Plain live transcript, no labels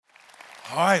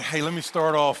All right, hey, let me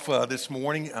start off this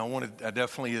morning. I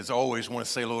definitely, as always, want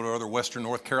to say hello to other Western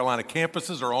North Carolina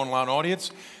campuses, our online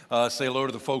audience. Say hello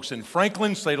to the folks in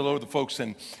Franklin. Say hello to the folks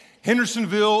in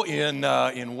Hendersonville,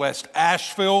 in West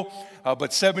Asheville.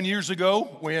 But 7 years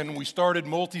ago, when we started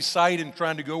multi-site and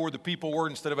trying to go where the people were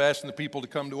instead of asking the people to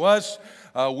come to us,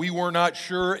 we were not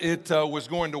sure it was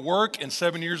going to work. And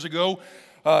 7 years ago,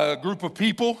 a group of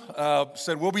people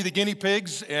said, we'll be the guinea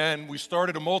pigs, and we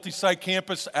started a multi-site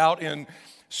campus out in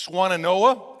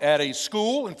Swannanoa at a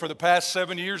school, and for the past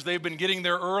 7 years, they've been getting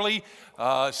there early,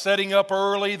 setting up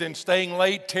early, then staying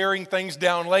late, tearing things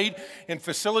down late, and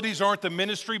facilities aren't the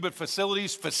ministry, but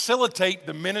facilities facilitate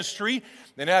the ministry.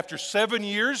 And after 7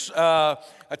 years, I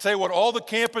tell you what, all the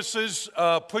campuses,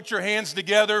 put your hands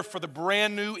together for the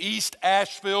brand new East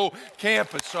Asheville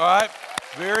campus, all right?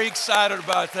 Very excited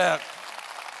about that.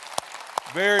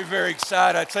 Very, very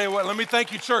excited. I tell you what, let me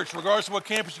thank you, church. Regardless of what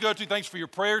campus you go to, thanks for your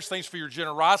prayers. Thanks for your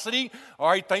generosity. All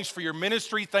right, thanks for your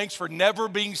ministry. Thanks for never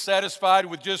being satisfied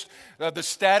with just the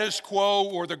status quo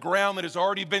or the ground that has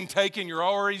already been taken. You're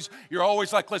always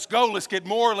like, let's go, let's get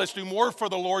more, let's do more for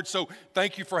the Lord. So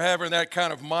thank you for having that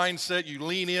kind of mindset. You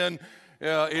lean in.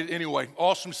 Anyway,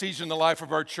 awesome season in the life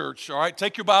of our church. All right,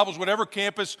 take your Bibles, whatever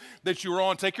campus that you're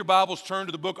on, take your Bibles, turn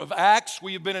to the book of Acts.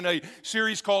 We have been in a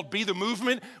series called Be the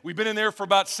Movement. We've been in there for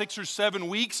about 6 or 7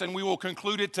 weeks, and we will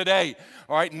conclude it today.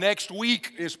 All right, next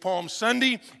week is Palm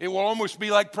Sunday. It will almost be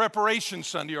like Preparation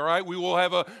Sunday, all right? We will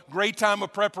have a great time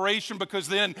of preparation because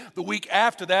then the week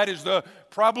after that is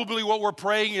probably what we're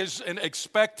praying is and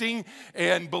expecting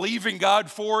and believing God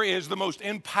for is the most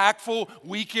impactful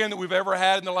weekend that we've ever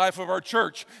had in the life of our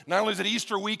church. Not only is it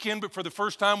Easter weekend, but for the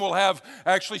first time we'll have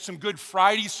actually some Good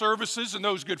Friday services, and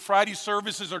those Good Friday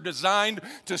services are designed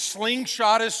to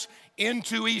slingshot us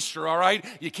into Easter, all right?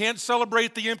 You can't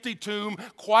celebrate the empty tomb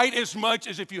quite as much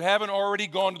as if you haven't already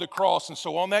gone to the cross. And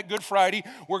so on that Good Friday,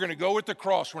 we're going to go with the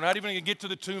cross. We're not even going to get to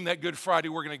the tomb that Good Friday.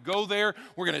 We're going to go there.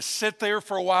 We're going to sit there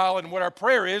for a while. And what our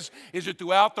prayer is that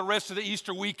throughout the rest of the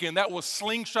Easter weekend, that will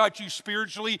slingshot you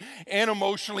spiritually and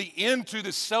emotionally into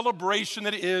the celebration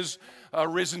that is a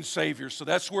risen Savior. So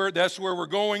that's where we're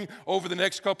going over the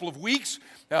next couple of weeks.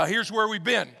 Here's where we've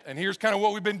been, and here's kind of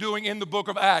what we've been doing in the book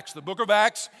of Acts. The book of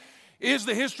Acts is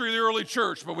the history of the early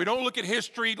church, but we don't look at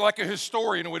history like a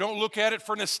historian, and we don't look at it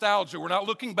for nostalgia. We're not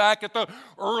looking back at the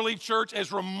early church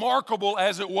as remarkable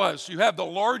as it was. You have the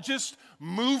largest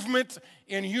movement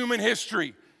in human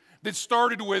history that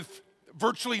started with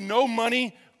virtually no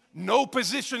money, no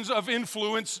positions of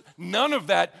influence, none of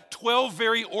that, 12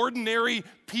 very ordinary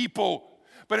people.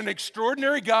 But an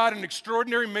extraordinary God, an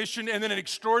extraordinary mission, and then an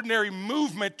extraordinary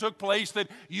movement took place that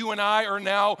you and I are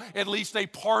now at least a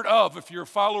part of. If you're a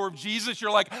follower of Jesus,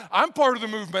 you're like, I'm part of the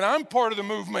movement, I'm part of the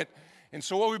movement. And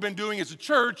so what we've been doing as a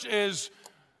church is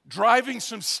driving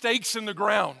some stakes in the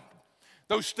ground.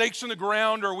 Those stakes in the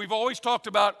ground are, we've always talked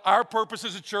about our purpose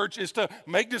as a church is to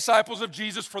make disciples of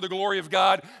Jesus for the glory of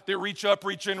God that reach up,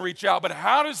 reach in, reach out. But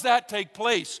how does that take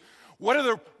place? What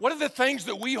are the things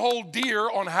that we hold dear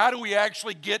on how do we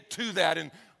actually get to that?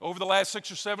 And over the last 6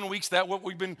 or 7 weeks, that's what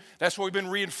we've been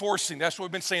reinforcing. That's what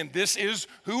we've been saying. This is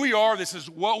who we are. This is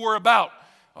what we're about.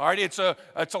 All right, it's a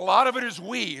lot of it is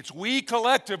we. It's we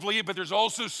collectively, but there's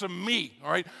also some me.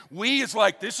 All right, we is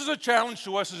like this is a challenge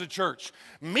to us as a church.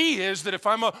 Me is that if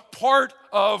I'm a part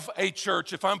of a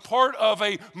church, if I'm part of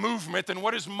a movement, then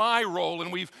what is my role? And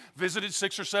we've visited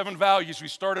 6 or 7 values. We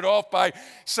started off by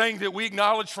saying that we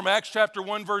acknowledge from Acts chapter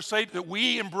 1, verse 8, that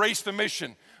we embrace the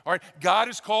mission. All right, God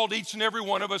has called each and every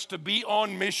one of us to be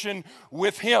on mission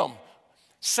with Him.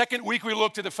 Second week, we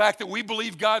looked at the fact that we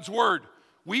believe God's word.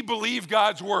 We believe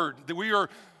God's word, that we are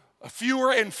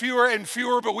fewer and fewer and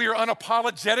fewer, but we are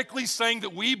unapologetically saying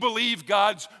that we believe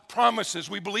God's promises.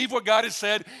 We believe what God has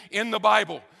said in the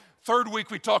Bible. Third week,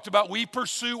 we talked about we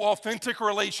pursue authentic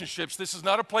relationships. This is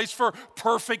not a place for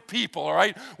perfect people, all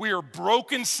right? We are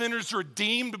broken sinners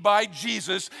redeemed by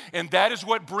Jesus, and that is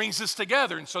what brings us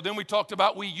together. And so then we talked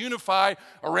about we unify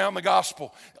around the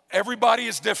gospel. Everybody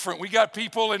is different. We got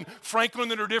people in Franklin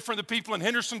that are different than people in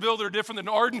Hendersonville that are different than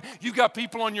Arden. You've got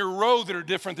people on your road that are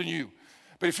different than you.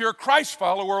 But if you're a Christ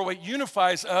follower, what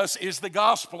unifies us is the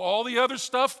gospel. All the other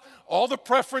stuff, all the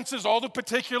preferences, all the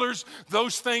particulars,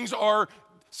 those things are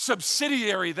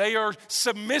subsidiary. They are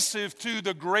submissive to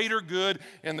the greater good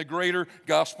and the greater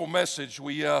gospel message.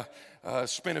 We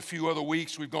spent a few other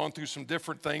weeks. We've gone through some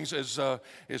different things as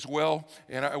well.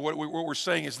 And what we're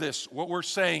saying is this. What we're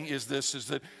saying is this, is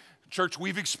that church,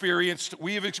 we've experienced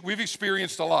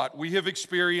a lot. We have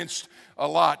experienced a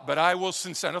lot. But I will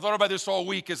sincerely, I thought about this all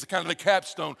week as kind of the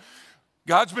capstone.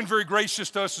 God's been very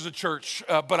gracious to us as a church,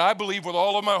 but I believe with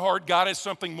all of my heart, God has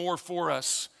something more for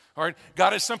us. All right,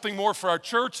 God has something more for our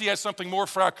church. He has something more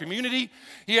for our community.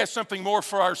 He has something more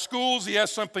for our schools. He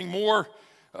has something more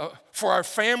for our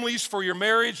families, for your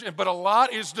marriage. But a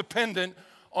lot is dependent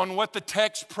on what the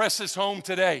text presses home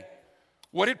today.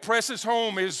 What it presses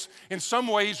home is, in some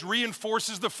ways,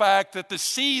 reinforces the fact that the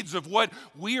seeds of what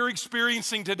we are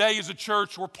experiencing today as a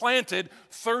church were planted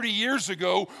 30 years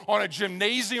ago on a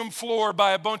gymnasium floor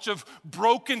by a bunch of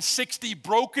 60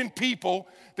 broken people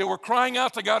that were crying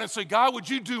out to God and saying, God, would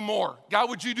you do more? God,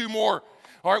 would you do more?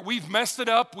 All right, we've messed it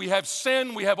up. We have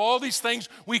sin. We have all these things.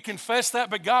 We confess that,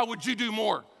 but God, would you do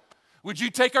more? Would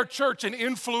you take our church and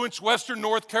influence Western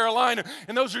North Carolina?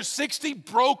 And those are 60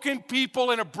 broken people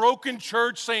in a broken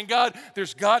church saying, God,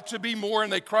 there's got to be more.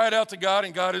 And they cried out to God,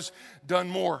 and God has done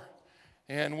more.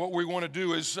 And what we want to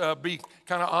do is be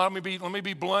kind of, let me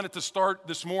be blunt at the start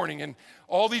this morning. And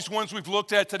all these ones we've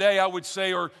looked at today, I would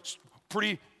say, are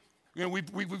pretty,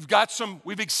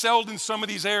 we've excelled in some of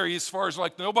these areas as far as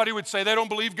like nobody would say they don't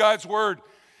believe God's word.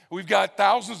 We've got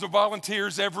thousands of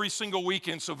volunteers every single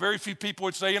weekend, so very few people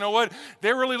would say, you know what,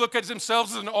 they really look at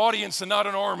themselves as an audience and not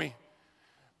an army.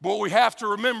 But what we have to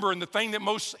remember, and the thing that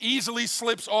most easily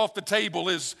slips off the table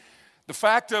is, the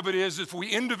fact of it is, if we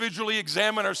individually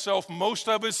examine ourselves, most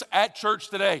of us at church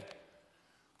today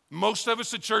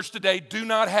do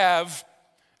not have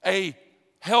a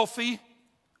healthy,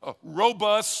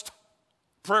 robust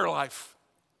prayer life.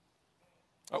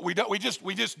 We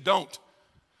just don't.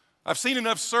 I've seen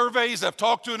enough surveys, I've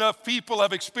talked to enough people,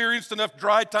 I've experienced enough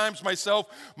dry times myself.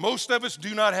 Most of us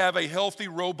do not have a healthy,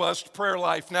 robust prayer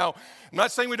life. Now, I'm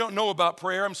not saying we don't know about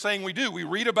prayer, I'm saying we do. We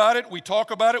read about it, we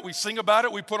talk about it, we sing about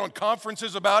it, we put on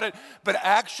conferences about it, but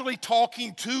actually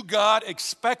talking to God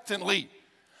expectantly,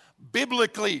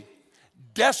 biblically,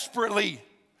 desperately,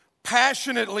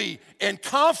 passionately, and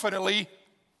confidently,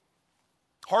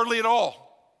 hardly at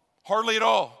all. Hardly at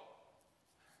all.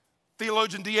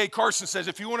 Theologian D.A. Carson says,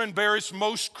 if you want to embarrass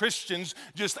most Christians,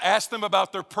 just ask them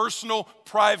about their personal,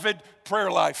 private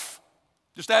prayer life.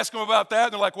 Just ask them about that.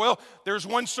 And they're like, well, there's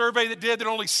one survey that did that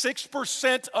only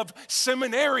 6% of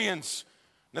seminarians,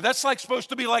 now that's like supposed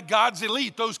to be like God's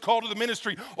elite, those called to the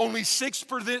ministry, only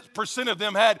 6% of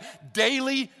them had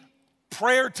daily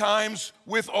prayer times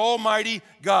with Almighty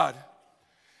God.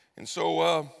 And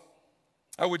so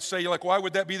I would say, like, why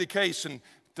would that be the case? And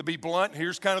to be blunt,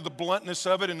 here's kind of the bluntness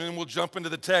of it, and then we'll jump into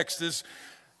the text.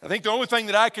 I think the only thing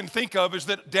that I can think of is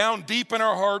that down deep in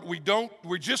our heart,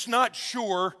 we're just not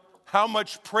sure how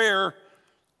much prayer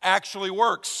actually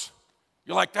works.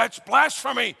 You're like, that's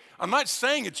blasphemy. I'm not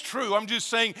saying it's true. I'm just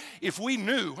saying if we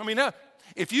knew,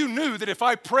 if you knew that if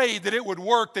I prayed that it would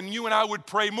work, then you and I would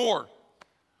pray more.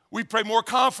 We'd pray more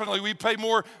confidently. We'd pray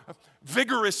more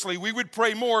vigorously. We would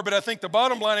pray more, but I think the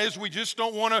bottom line is we just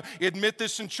don't want to admit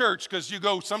this in church because you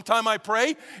go, sometime I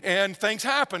pray and things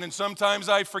happen, and sometimes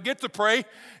I forget to pray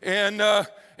and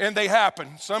they happen.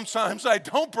 Sometimes I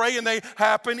don't pray and they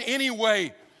happen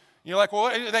anyway. You're like,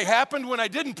 well, they happened when I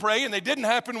didn't pray and they didn't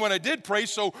happen when I did pray,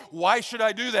 so why should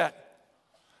I do that?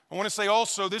 I want to say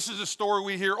also, this is a story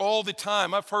we hear all the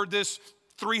time. I've heard this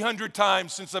 300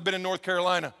 times since I've been in North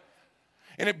Carolina.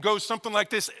 And it goes something like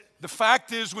this. The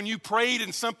fact is, when you prayed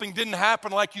and something didn't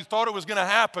happen like you thought it was going to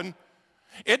happen,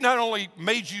 it not only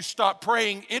made you stop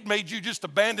praying, it made you just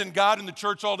abandon God and the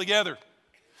church altogether.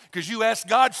 Because you asked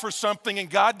God for something and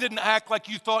God didn't act like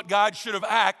you thought God should have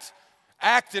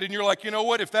acted, and you're like, you know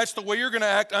what, if that's the way you're going to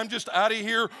act, I'm just out of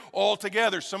here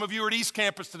altogether. Some of you are at East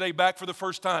Campus today, back for the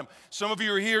first time. Some of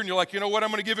you are here and you're like, you know what, I'm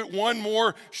going to give it one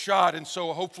more shot. And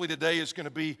so hopefully today is going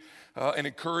to be an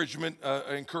encouragement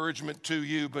to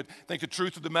you. But I think the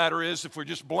truth of the matter is, if we're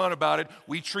just blunt about it,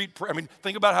 we treat prayer.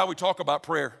 Think about how we talk about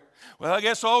prayer. Well, I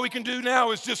guess all we can do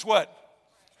now is just what?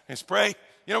 Is pray.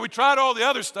 You know, we tried all the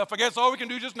other stuff. I guess all we can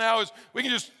do just now is we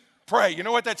can just pray. You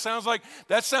know what that sounds like?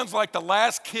 That sounds like the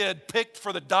last kid picked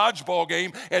for the dodgeball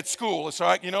game at school. It's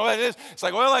like, you know what it is? It's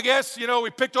like, well, I guess, you know, we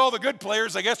picked all the good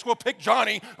players. I guess we'll pick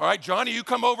Johnny. All right, Johnny, you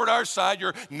come over to our side.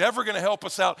 You're never going to help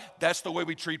us out. That's the way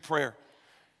we treat prayer.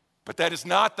 But that is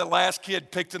not the last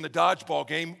kid picked in the dodgeball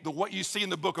game. What you see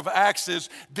in the book of Acts is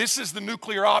this is the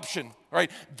nuclear option, right?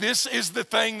 This is the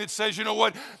thing that says, you know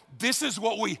what? This is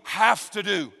what we have to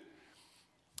do.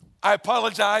 I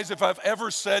apologize if I've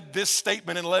ever said this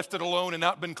statement and left it alone and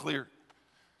not been clear.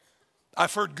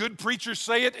 I've heard good preachers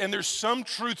say it, and there's some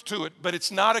truth to it, but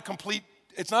it's not a complete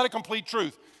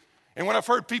truth. And what I've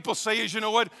heard people say is, you know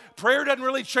what? Prayer doesn't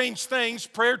really change things.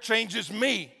 Prayer changes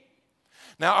me.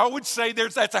 Now, I would say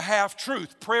that's a half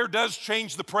truth. Prayer does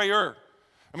change the prayer.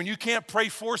 I mean, you can't pray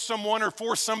for someone or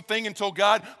for something until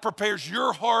God prepares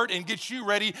your heart and gets you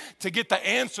ready to get the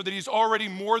answer that he's already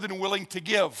more than willing to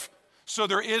give. So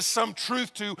there is some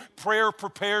truth to prayer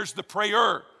prepares the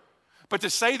prayer. But to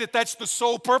say that that's the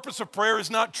sole purpose of prayer is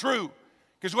not true.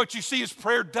 Because what you see is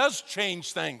prayer does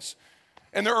change things.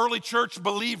 And the early church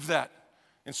believed that.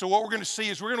 And so what we're going to see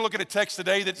is we're going to look at a text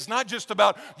today that's not just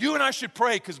about you and I should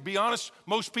pray. Because to be honest,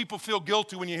 most people feel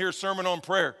guilty when you hear a sermon on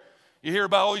prayer. You hear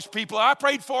about all these people, I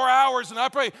prayed 4 hours and I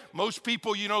prayed. Most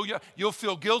people, you'll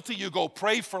feel guilty. You go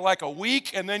pray for like a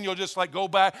week and then you'll just like go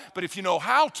back. But if you know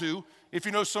how to, if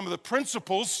you know some of the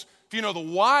principles, if you know the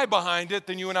why behind it,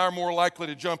 then you and I are more likely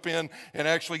to jump in and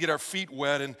actually get our feet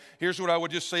wet. And here's what I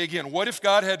would just say again. What if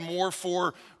God had more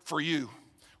for you?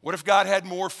 What if God had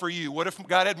more for you? What if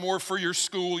God had more for your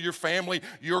school, your family,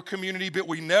 your community, but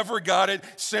we never got it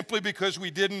simply because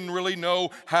we didn't really know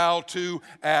how to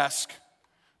ask?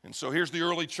 And so here's the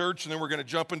early church, and then we're going to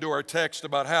jump into our text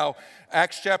about how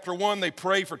Acts chapter 1, they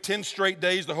pray for 10 straight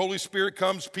days. The Holy Spirit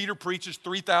comes, Peter preaches,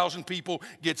 3,000 people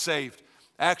get saved.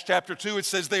 Acts chapter 2, it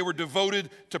says they were devoted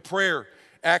to prayer.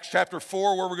 Acts chapter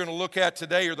 4, where we're going to look at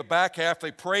today, or the back half,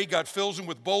 they pray, God fills them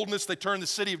with boldness. They turn the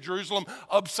city of Jerusalem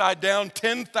upside down,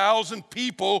 10,000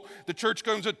 people. The church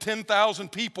comes at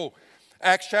 10,000 people.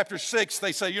 Acts chapter 6,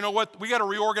 they say, you know what, we got to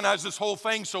reorganize this whole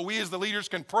thing so we as the leaders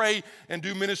can pray and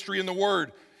do ministry in the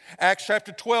Word. Acts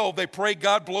chapter 12, they pray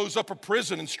God blows up a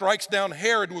prison and strikes down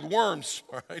Herod with worms.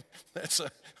 All right, that's an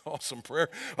awesome prayer.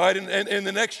 All right, and in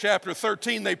the next chapter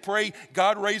 13, they pray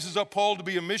God raises up Paul to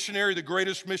be a missionary, the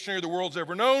greatest missionary the world's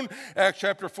ever known. Acts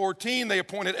chapter 14, they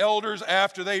appointed elders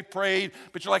after they prayed.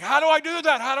 But you're like, how do I do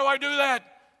that? How do I do that?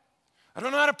 I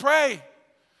don't know how to pray.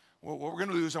 Well, what we're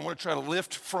going to do is I want to try to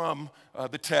lift from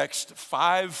the text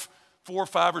 4,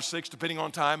 5, or 6, depending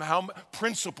on time, how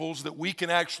principles that we can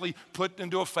actually put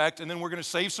into effect, and then we're going to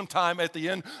save some time at the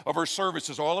end of our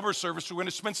services. All of our services, we're going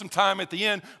to spend some time at the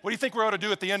end. What do you think we ought to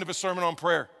do at the end of a sermon on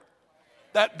prayer?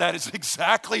 That is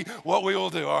exactly what we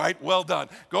will do, all right? Well done.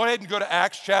 Go ahead and go to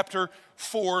Acts chapter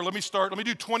 4. Let me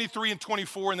do 23 and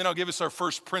 24, and then I'll give us our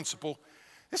first principle.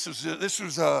 This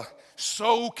was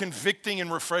so convicting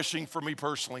and refreshing for me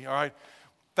personally, all right?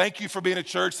 Thank you for being a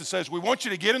church that says, we want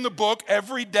you to get in the book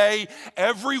every day,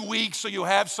 every week, so you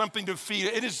have something to feed.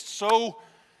 It is so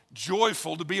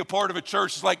joyful to be a part of a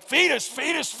church. It's like, feed us,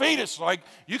 feed us, feed us. Like,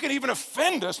 you can even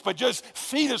offend us, but just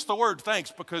feed us the word. Thanks,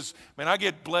 because, man, I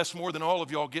get blessed more than all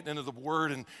of y'all getting into the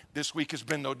word, and this week has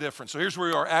been no different. So here's where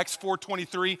we are, Acts 4,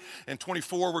 23 and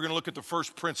 24. We're going to look at the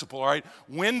first principle, all right?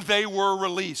 When they were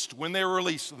released,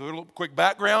 a little quick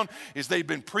background is they've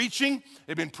been preaching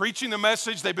the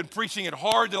message, they've been preaching it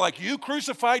hard. They're like, you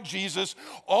crucified Jesus.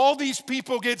 All these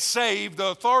people get saved. The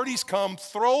authorities come,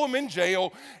 throw them in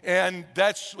jail, and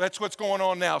that's what's going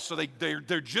on now. So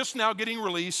they're just now getting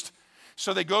released.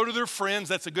 So they go to their friends.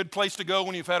 That's a good place to go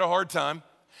when you've had a hard time.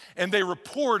 And they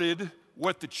reported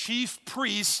what the chief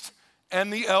priest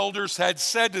and the elders had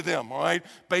said to them, all right?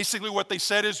 Basically what they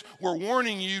said is, we're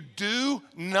warning you, do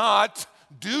not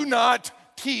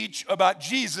teach about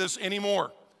Jesus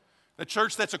anymore. The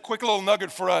church, that's a quick little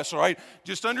nugget for us, all right?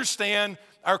 Just understand,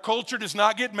 our culture does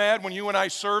not get mad when you and I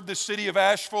serve the city of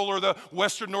Asheville or the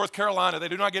Western North Carolina. They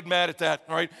do not get mad at that,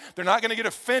 all right? They're not going to get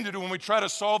offended when we try to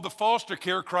solve the foster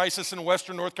care crisis in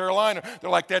Western North Carolina. They're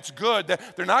like, that's good.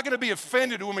 They're not going to be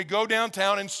offended when we go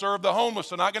downtown and serve the homeless.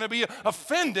 They're not going to be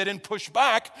offended and push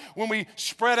back when we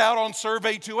spread out on Serve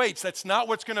 828s. That's not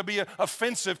what's going to be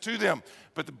offensive to them.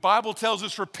 But the Bible tells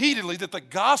us repeatedly that the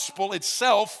gospel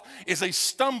itself is a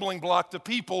stumbling block to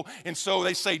people. And so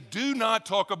they say, do not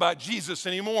talk about Jesus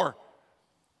anymore.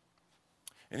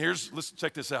 And let's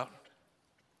check this out.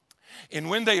 And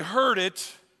when they heard it,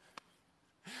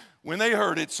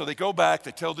 so they go back,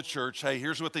 they tell the church, hey,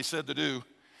 here's what they said to do.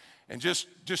 And just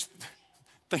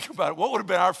think about it. What would have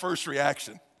been our first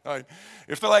reaction? All right.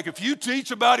 If they're like, if you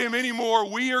teach about him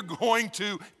anymore, we are going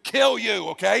to kill you,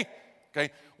 okay? Okay.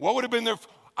 What would have been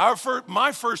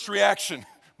my first reaction?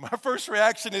 My first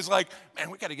reaction is like, man,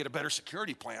 we got to get a better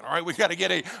security plan, all right? We got to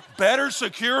get a better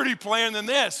security plan than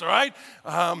this, all right?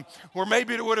 Or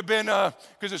maybe it would have been,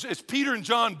 because it's Peter and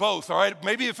John both, all right?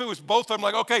 Maybe if it was both, I'm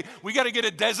like, okay, we got to get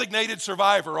a designated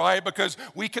survivor, all right? Because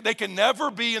they can never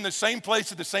be in the same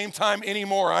place at the same time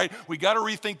anymore, all right? We got to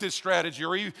rethink this strategy.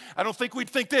 Or I don't think we'd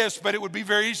think this, but it would be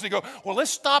very easy to go, well,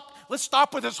 let's stop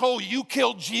with this whole you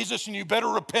killed Jesus and you better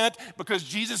repent because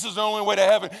Jesus is the only way to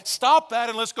heaven. Stop that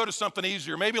and let's go to something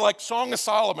easier. Maybe like Song of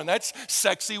Solomon. That's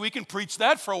sexy. We can preach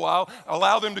that for a while,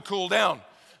 allow them to cool down.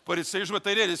 But here's what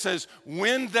they did. It says,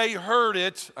 when they heard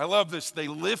it, I love this, they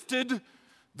lifted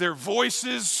their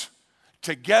voices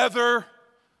together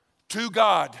to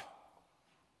God.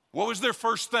 What was their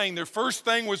first thing? Their first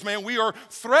thing was, man, we are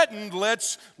threatened.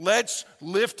 Let's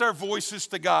lift our voices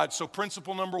to God. So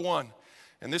principle number one,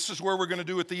 and this is where we're going to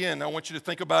do at the end. I want you to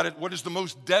think about it. What is the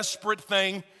most desperate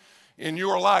thing in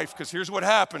your life? Because here's what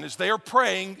happened is they are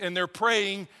praying and they're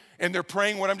praying and they're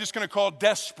praying what I'm just going to call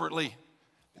desperately.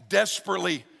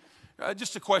 Desperately.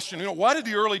 Just a question, why did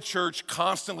the early church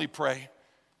constantly pray?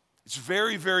 It's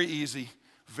very, very easy.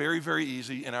 Very, very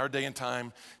easy in our day and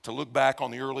time to look back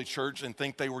on the early church and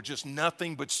think they were just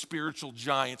nothing but spiritual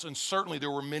giants. And certainly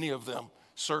there were many of them.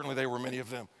 Certainly there were many of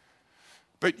them.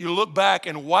 But you look back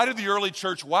and why did the early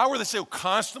church, why were they so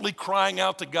constantly crying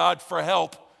out to God for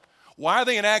help? Why are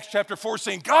they in Acts chapter 4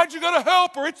 saying, God, you got to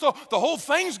help or it's the whole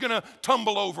thing's going to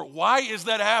tumble over? Why is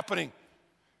that happening?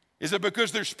 Is it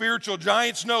because they're spiritual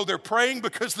giants? No, they're praying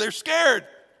because they're scared.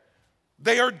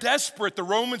 They are desperate. The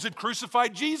Romans had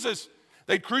crucified Jesus.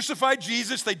 They crucified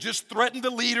Jesus. They just threatened the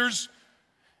leaders.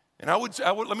 And I would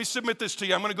let me submit this to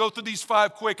you. I'm going to go through these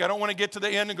 5 quick. I don't want to get to the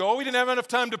end and go, we didn't have enough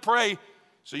time to pray.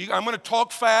 So I'm going to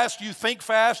talk fast. You think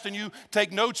fast and you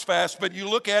take notes fast. But you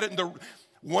look at it, and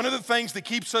one of the things that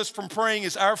keeps us from praying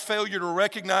is our failure to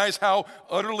recognize how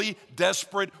utterly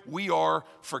desperate we are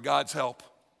for God's help.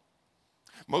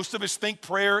 Most of us think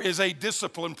prayer is a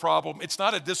discipline problem. It's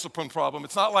not a discipline problem.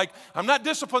 It's not like I'm not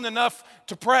disciplined enough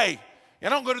to pray. I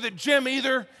don't go to the gym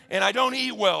either, and I don't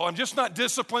eat well. I'm just not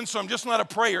disciplined, so I'm just not a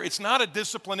prayer. It's not a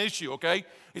discipline issue, okay?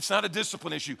 It's not a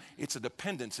discipline issue. It's a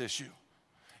dependence issue.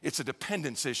 It's a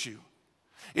dependence issue.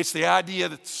 It's the idea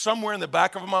that somewhere in the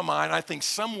back of my mind, I think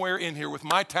somewhere in here with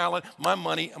my talent, my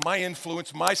money, my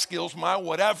influence, my skills, my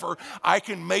whatever, I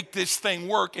can make this thing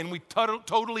work. And we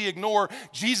totally ignore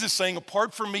Jesus saying,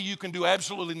 apart from me, you can do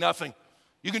absolutely nothing.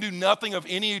 You can do nothing of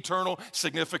any eternal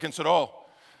significance at all.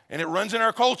 And it runs in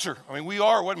our culture. I mean, we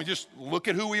are, just look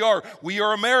at who we are. We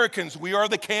are Americans. We are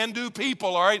the can-do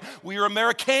people, all right? We are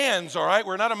Americans, all right?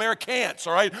 We're not Americans,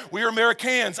 all right? We are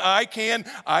Americans. I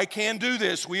can do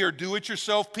this. We are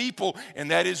do-it-yourself people,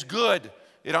 and that is good.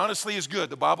 It honestly is good.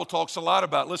 The Bible talks a lot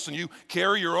about, listen, you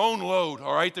carry your own load,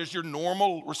 all right? There's your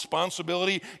normal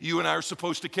responsibility you and I are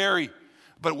supposed to carry.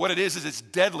 But what it is it's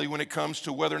deadly when it comes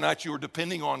to whether or not you are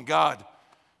depending on God.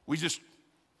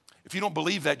 If you don't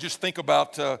believe that, just think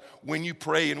about when you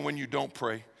pray and when you don't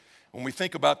pray. When we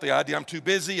think about the idea, I'm too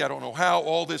busy, I don't know how,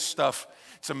 all this stuff.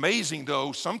 It's amazing,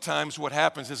 though, sometimes what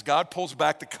happens is God pulls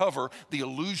back the cover, the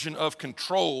illusion of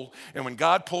control. And when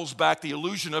God pulls back the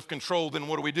illusion of control, then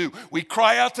what do? We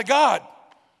cry out to God.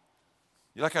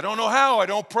 You're like, I don't know how, I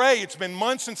don't pray. It's been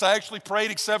months since I actually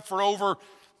prayed except for over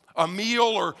a meal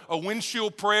or a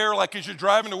windshield prayer like as you're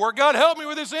driving to work. God, help me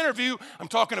with this interview. I'm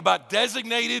talking about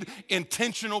designated,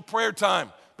 intentional prayer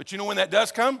time. But you know when that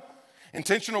does come?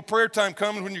 Intentional prayer time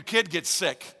comes when your kid gets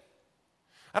sick.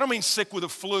 I don't mean sick with a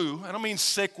flu. I don't mean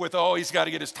sick with, he's got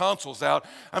to get his tonsils out.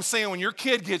 I'm saying when your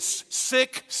kid gets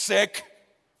sick,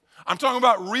 I'm talking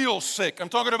about real sick. I'm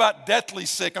talking about deathly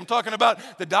sick. I'm talking about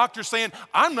the doctor saying,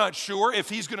 I'm not sure if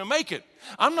he's going to make it.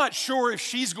 I'm not sure if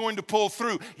she's going to pull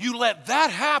through. You let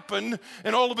that happen,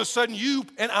 and all of a sudden you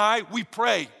and I, we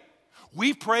pray.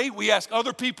 We pray. We ask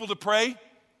other people to pray.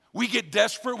 We get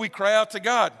desperate. We cry out to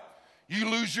God. You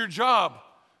lose your job.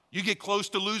 You get close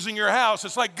to losing your house.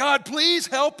 It's like, God, please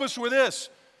help us with this.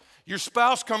 Your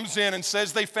spouse comes in and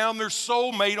says they found their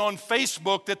soulmate on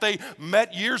Facebook that they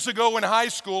met years ago in high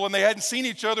school and they hadn't seen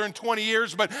each other in 20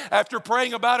 years, but after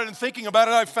praying about it and thinking about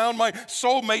it, I found my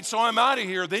soulmate, so I'm out of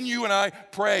here. Then you and I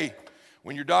pray.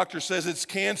 When your doctor says it's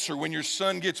cancer, when your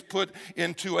son gets put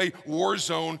into a war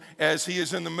zone as he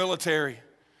is in the military.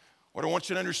 What I want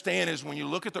you to understand is when you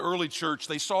look at the early church,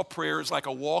 they saw prayer as like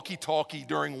a walkie-talkie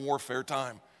during warfare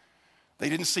time. They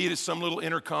didn't see it as some little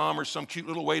intercom or some cute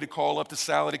little way to call up the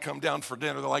salad to come down for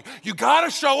dinner. They're like, you got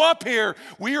to show up here.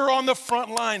 We are on the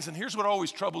front lines. And here's what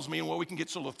always troubles me and why we can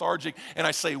get so lethargic. And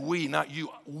I say we, not you.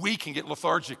 We can get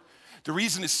lethargic. The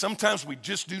reason is sometimes we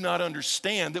just do not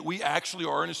understand that we actually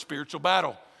are in a spiritual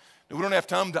battle. And we don't have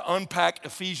time to unpack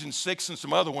Ephesians 6 and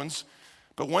some other ones.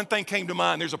 But one thing came to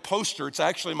mind. There's a poster. It's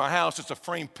actually in my house. It's a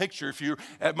framed picture. If you're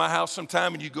at my house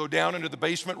sometime and you go down into the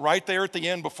basement, right there at the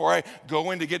end before I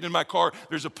go in to get in my car,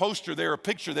 there's a poster there, a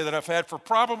picture there that I've had for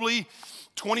probably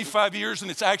 25 years, and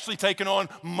it's actually taken on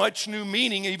much new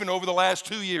meaning even over the last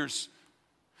 2 years.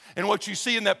 And what you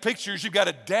see in that picture is you've got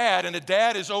a dad, and a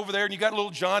dad is over there, and you got little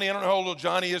Johnny. I don't know how old little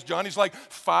Johnny is. Johnny's like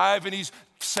 5, and he's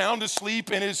sound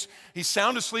asleep in his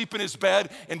bed,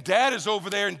 and dad is over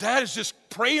there, and dad is just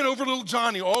praying over little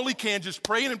Johnny all he can, just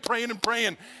praying and praying and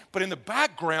praying. But in the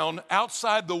background,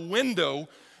 outside the window,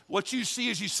 what you see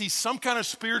is you see some kind of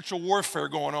spiritual warfare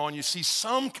going on. You see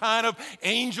some kind of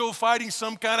angel fighting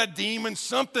some kind of demon,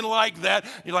 something like that.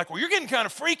 You're like, well, you're getting kind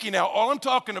of freaky now. All I'm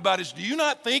talking about is, do you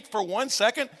not think for 1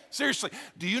 second, seriously,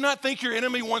 do you not think your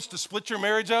enemy wants to split your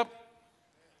marriage up?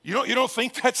 You don't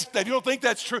think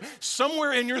that's true?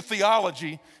 Somewhere in your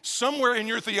theology,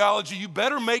 you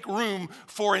better make room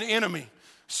for an enemy.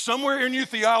 Somewhere in your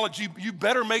theology, you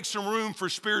better make some room for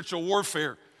spiritual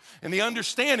warfare. And the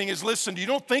understanding is, listen, you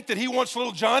don't think that he wants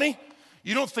little Johnny?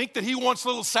 You don't think that he wants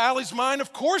little Sally's mind?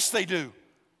 Of course they do.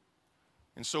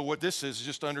 And so what this is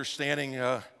just understanding,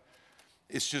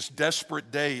 it's just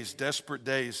desperate days.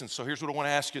 And so here's what I want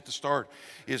to ask you at the start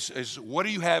is what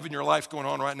do you have in your life going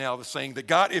on right now that's saying that,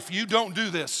 God, if you don't do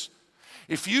this,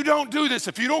 if you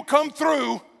don't come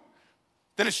through,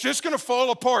 then it's just going to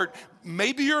fall apart.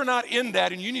 Maybe you're not in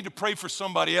that and you need to pray for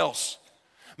somebody else.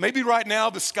 Maybe right now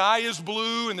the sky is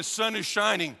blue and the sun is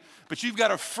shining, but you've got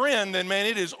a friend and, man,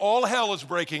 it is all hell is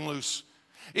breaking loose.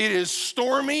 It is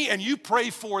stormy and you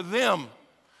pray for them.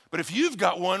 But if you've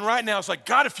got one right now, it's like,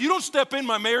 God, if you don't step in,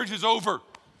 my marriage is over.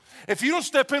 If you don't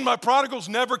step in, my prodigal's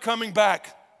never coming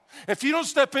back. If you don't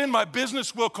step in, my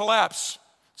business will collapse.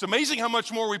 It's amazing how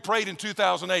much more we prayed in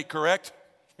 2008, correct?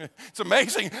 It's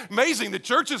amazing. The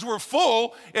churches were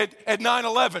full at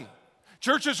 9/11.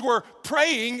 Churches were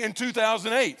praying in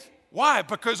 2008. Why?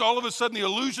 Because all of a sudden the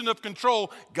illusion of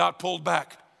control got pulled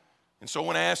back. And so I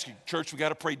want to ask you, church, we got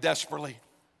to pray desperately.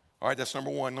 All right, that's number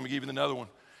one. Let me give you another one.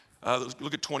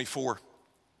 Look at 24.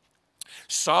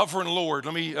 Sovereign Lord.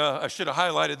 I should have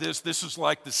highlighted this. This is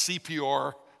like the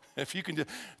CPR. If you can,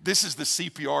 this is the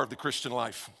CPR of the Christian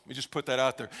life. Let me just put that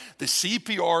out there. The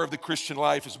CPR of the Christian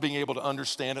life is being able to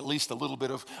understand at least a little bit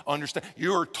of understand.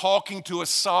 You are talking to a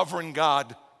sovereign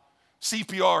God.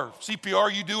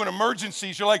 CPR you do in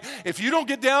emergencies. You're like, if you don't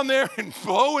get down there and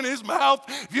blow in his mouth,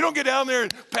 if you don't get down there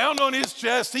and pound on his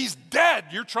chest, he's dead.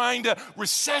 You're trying to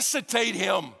resuscitate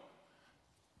him.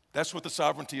 That's what the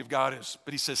sovereignty of God is.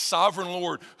 But he says, Sovereign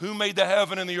Lord, who made the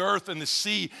heaven and the earth and the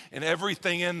sea and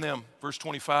everything in them. Verse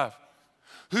 25.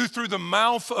 Who through the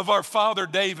mouth of our father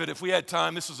David, if we had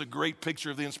time, this is a great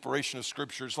picture of the inspiration of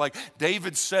Scripture. It's like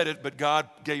David said it, but God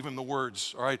gave him the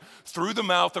words, all right? Through the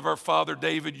mouth of our father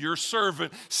David, your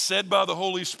servant, said by the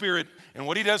Holy Spirit. And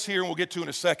what he does here, and we'll get to in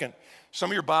a second, some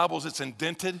of your Bibles, it's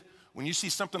indented. When you see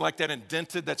something like that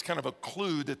indented, that's kind of a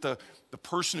clue that the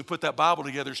person who put that Bible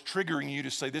together is triggering you to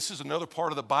say, this is another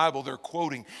part of the Bible they're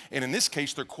quoting. And in this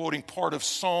case, they're quoting part of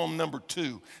Psalm number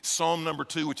 2. Psalm number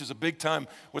 2, which is a big time,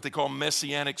 what they call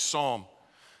messianic psalm.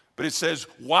 But it says,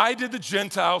 why did the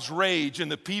Gentiles rage and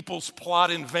the peoples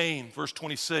plot in vain? Verse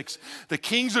 26, the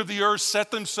kings of the earth set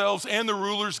themselves and the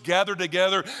rulers gathered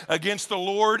together against the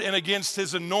Lord and against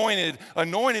his anointed.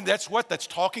 Anointed, that's what? That's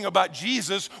talking about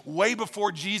Jesus way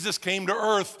before Jesus came to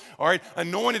earth. All right,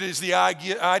 anointed is the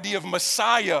idea of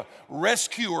Messiah,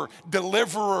 rescuer,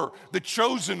 deliverer, the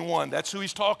chosen one. That's who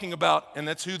he's talking about, and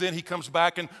that's who then he comes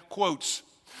back and quotes.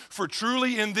 For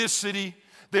truly in this city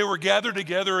they were gathered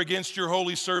together against your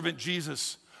holy servant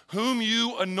Jesus, whom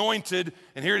you anointed.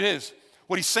 And here it is.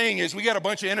 What he's saying is we got a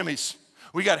bunch of enemies.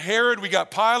 We got Herod, we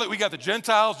got Pilate, we got the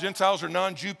Gentiles. Gentiles are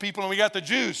non-Jew people, and we got the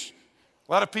Jews.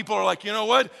 A lot of people are like, you know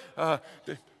what?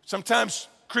 Sometimes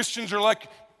Christians are like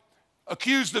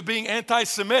accused of being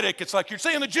anti-Semitic. It's like you're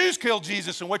saying the Jews killed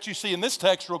Jesus. And what you see in this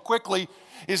text real quickly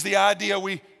is the idea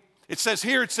it says,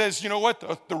 you know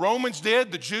what? The Romans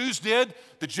did, the Jews did,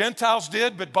 the Gentiles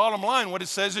did, but bottom line, what it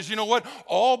says is, you know what?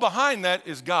 All behind that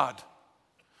is God.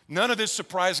 None of this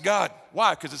surprised God.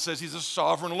 Why? Because it says he's a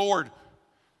sovereign Lord.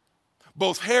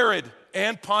 Both Herod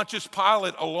and Pontius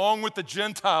Pilate, along with the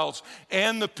Gentiles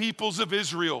and the peoples of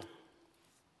Israel,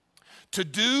 to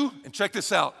do, and check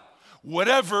this out,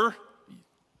 whatever,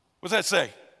 what does that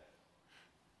say?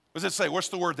 What does it say? What's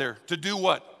the word there? To do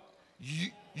what?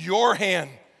 Your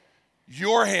hand.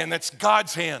 Your hand, that's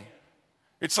God's hand.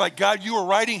 It's like, God, you were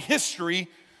writing history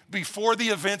before the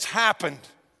events happened.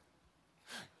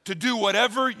 To do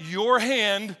whatever your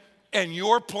hand and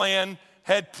your plan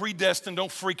had predestined.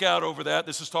 Don't freak out over that.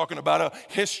 This is talking about a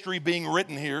history being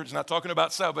written here. It's not talking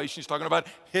about salvation. It's talking about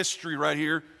history right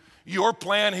here. Your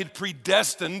plan had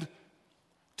predestined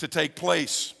to take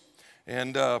place.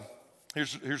 And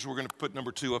here's where we're going to put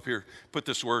number 2 up here. Put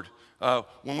this word.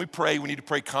 When we pray, we need to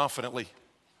pray confidently.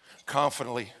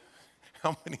 Confidently.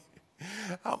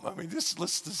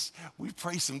 We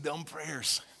pray some dumb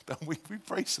prayers. We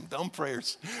pray some dumb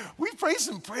prayers. We pray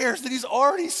some prayers that he's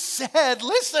already said.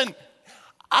 Listen,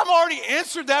 I've already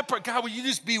answered that prayer. God, will you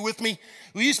just be with me?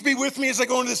 Will you just be with me as I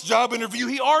go into this job interview?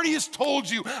 He already has told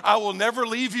you, I will never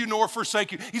leave you nor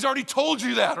forsake you. He's already told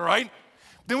you that, all right?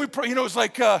 Then we pray, it's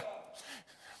like,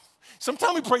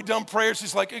 Sometimes we pray dumb prayers.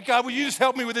 He's like, hey, God, will you just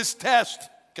help me with this test?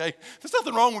 Okay, there's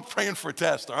nothing wrong with praying for a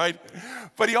test, all right?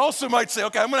 But he also might say,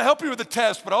 okay, I'm gonna help you with the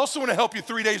test, but I also wanna help you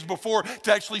 3 days before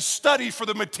to actually study for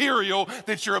the material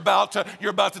that you're about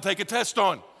to take a test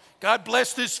on. God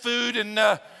bless this food and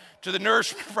to the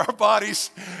nourishment of our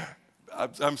bodies.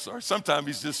 I'm sorry, sometimes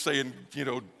he's just saying,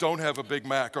 don't have a Big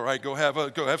Mac, all right? Go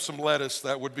have some lettuce.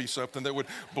 That would be something that would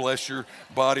bless your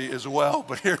body as well.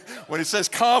 But here, when it says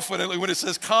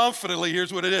confidently,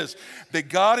 here's what it is. That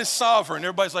God is sovereign.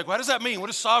 Everybody's like, what does that mean? What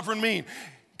does sovereign mean?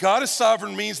 God is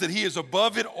sovereign means that he is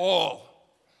above it all.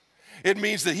 It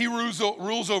means that he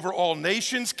rules over all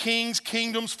nations, kings,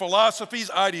 kingdoms,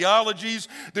 philosophies, ideologies.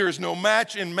 There is no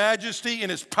match in majesty, in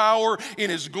his power, in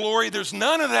his glory. There's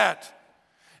none of that.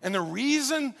 And the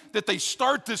reason that they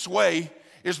start this way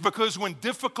is because when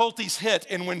difficulties hit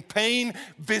and when pain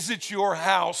visits your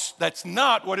house, that's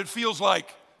not what it feels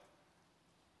like.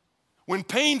 When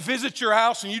pain visits your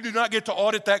house and you do not get to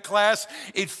audit that class,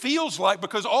 it feels like,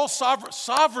 because all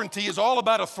sovereignty is all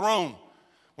about a throne.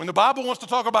 When the Bible wants to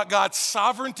talk about God's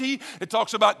sovereignty, it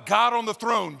talks about God on the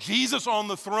throne, Jesus on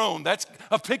the throne. That's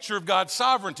a picture of God's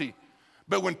sovereignty.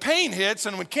 But when pain hits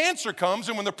and when cancer comes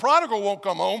and when the prodigal won't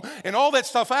come home and all that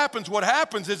stuff happens, what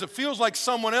happens is it feels like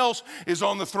someone else is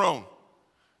on the throne.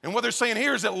 And what they're saying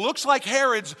here is it looks like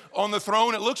Herod's on the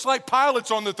throne. It looks like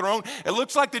Pilate's on the throne. It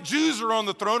looks like the Jews are on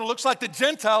the throne. It looks like the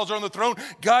Gentiles are on the throne.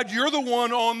 God, you're the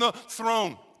one on the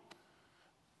throne.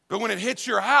 But when it hits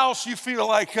your house, you feel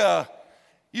like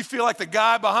the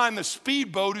guy behind the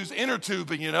speedboat who's inner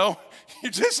tubing, You're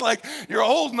just like, you're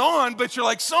holding on, but you're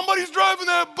like, somebody's driving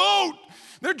that boat.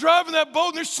 They're driving that boat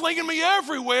and they're slinging me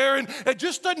everywhere, and it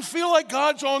just doesn't feel like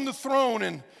God's on the throne.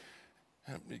 And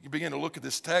you begin to look at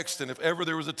this text, and if ever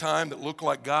there was a time that looked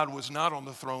like God was not on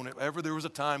the throne, if ever there was a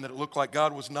time that it looked like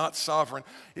God was not sovereign,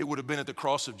 it would have been at the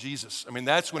cross of Jesus. I mean,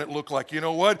 that's when it looked like, you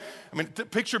know what? I mean,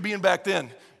 picture being back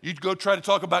then. You'd go try to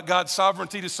talk about God's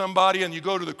sovereignty to somebody, and you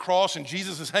go to the cross, and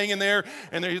Jesus is hanging there,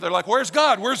 and they're like, where's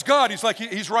God? Where's God? He's like,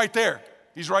 he's right there.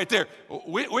 He's right there.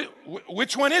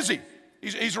 Which one is he?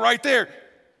 He's right there.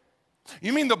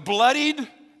 You mean the bloodied,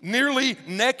 nearly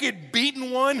naked, beaten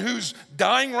one who's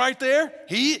dying right there?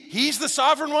 He's the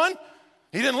sovereign one?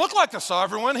 He didn't look like the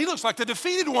sovereign one. He looks like the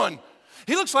defeated one.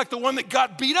 He looks like the one that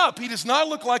got beat up. He does not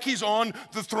look like he's on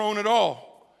the throne at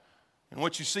all. And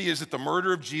what you see is that the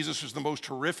murder of Jesus was the most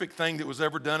horrific thing that was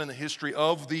ever done in the history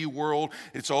of the world.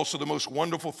 It's also the most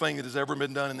wonderful thing that has ever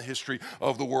been done in the history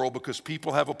of the world, because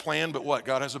people have a plan, but what?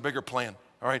 God has a bigger plan,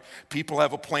 all right? People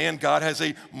have a plan. God has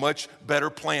a much better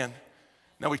plan.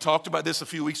 Now, we talked about this a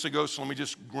few weeks ago, so let me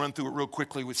just run through it real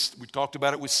quickly. We talked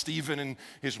about it with Stephen and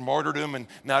his martyrdom, and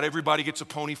not everybody gets a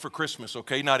pony for Christmas,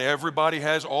 okay? Not everybody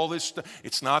has all this stuff.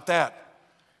 It's not that.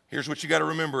 Here's what you got to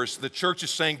remember is the church is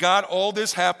saying, God, all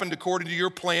this happened according to your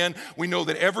plan. We know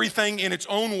that everything in its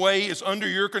own way is under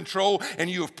your control, and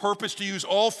you have purposed to use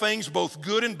all things, both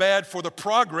good and bad, for the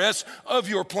progress of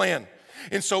your plan.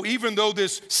 And so even though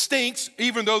this stinks,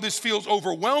 even though this feels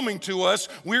overwhelming to us,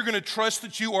 we're going to trust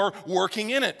that you are working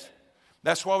in it.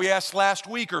 That's why we asked last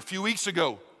week or a few weeks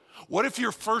ago, what if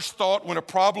your first thought when a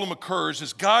problem occurs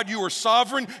is, God, you are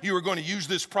sovereign, you are going to use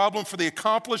this problem for the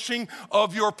accomplishing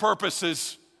of your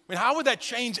purposes? I mean, how would that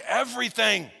change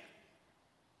everything?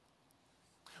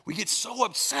 We get so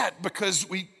upset because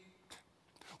we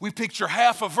picture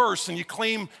half a verse and you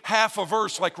claim half a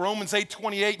verse like Romans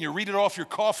 8:28 and you read it off your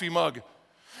coffee mug.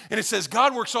 And it says,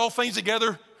 God works all things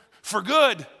together for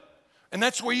good. And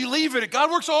that's where you leave it.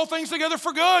 God works all things together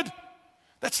for good.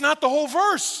 That's not the whole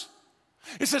verse.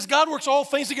 It says God works all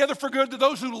things together for good to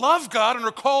those who love God and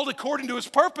are called according to his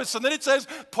purpose. And then it says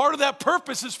part of that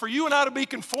purpose is for you and I to be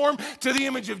conformed to the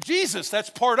image of Jesus. That's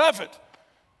part of it.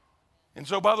 And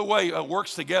so, by the way,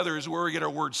 works together is where we get our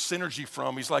word synergy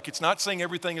from. He's like, it's not saying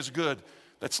everything is good.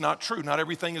 That's not true. Not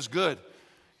everything is good.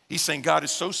 He's saying God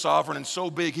is so sovereign and so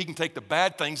big, he can take the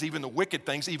bad things, even the wicked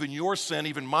things, even your sin,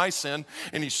 even my sin,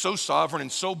 and he's so sovereign and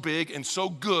so big and so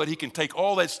good, he can take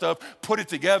all that stuff, put it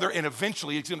together, and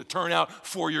eventually it's going to turn out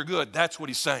for your good. That's what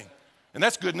he's saying. And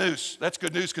that's good news. That's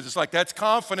good news because it's like, that's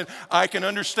confident. I can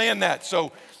understand that.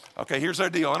 So, okay, here's our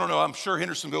deal. I don't know. I'm sure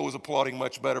Hendersonville was applauding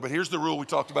much better, but here's the rule we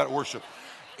talked about at worship.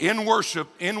 In worship,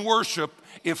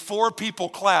 if 4 people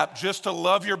clap just to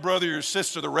love your brother or your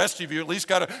sister, the rest of you at least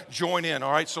got to join in,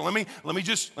 all right? So let me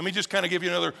just kind of give you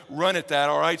another run at that,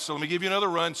 all right? So let me give you another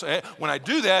run. So when I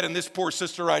do that, and this poor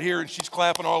sister right here, and she's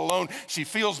clapping all alone, she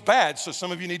feels bad, so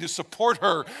some of you need to support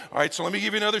her, all right? So let me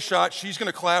give you another shot. She's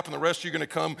going to clap, and the rest of you are going to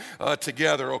come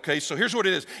together, okay? So here's what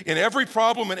it is. In every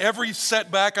problem, in every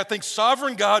setback, I think,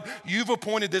 sovereign God, you've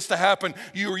appointed this to happen.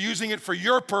 You are using it for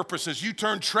your purposes. You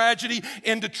turn tragedy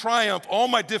into triumph. All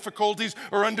my difficulties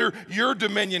are under your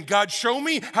dominion. God, show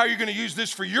me how you're going to use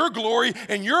this for your glory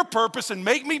and your purpose and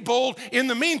make me bold in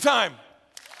the meantime.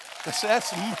 See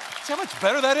how much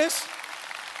better that is?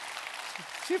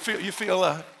 You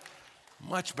feel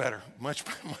much better, much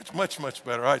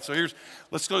better. All right, so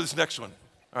let's go to this next one.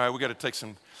 All right, we got to take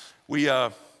some, what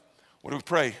do we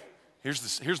pray?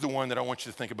 Here's the one that I want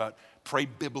you to think about. Pray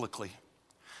biblically.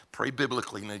 Pray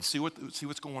biblically. Now, see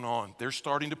what's going on. They're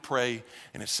starting to pray,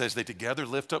 and it says they together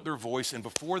lift up their voice, and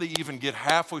before they even get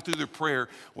halfway through their prayer,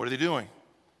 what are they doing?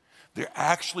 They're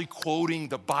actually quoting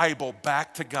the Bible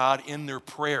back to God in their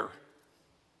prayer.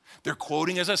 They're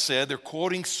quoting, as I said, they're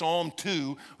quoting Psalm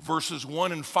 2, verses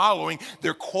 1 and following.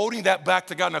 They're quoting that back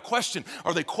to God. Now, question,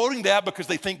 are they quoting that because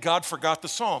they think God forgot the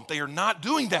psalm? They are not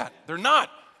doing that. They're not.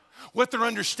 What they're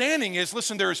understanding is,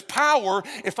 listen, there is power.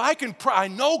 If I can pray, I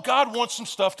know God wants some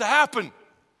stuff to happen.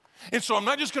 And so I'm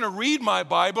not just going to read my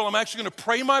Bible, I'm actually going to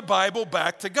pray my Bible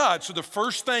back to God. So the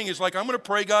first thing is I'm going to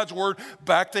pray God's word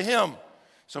back to him.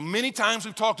 So many times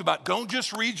we've talked about, don't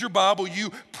just read your Bible,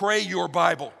 you pray your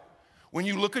Bible. When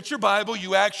you look at your Bible,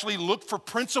 you actually look for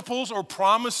principles or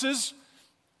promises.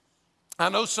 I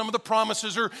know some of the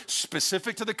promises are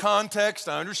specific to the context.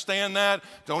 I understand that.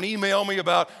 Don't email me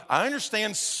I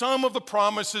understand some of the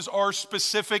promises are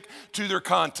specific to their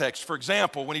context. For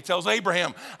example, when he tells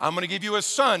Abraham, I'm going to give you a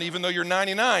son, even though you're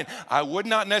 99, I would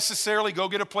not necessarily go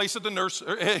get a place at the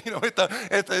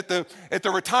at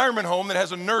the retirement home that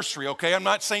has a nursery, okay? I'm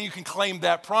not saying you can claim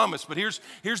that promise, but here's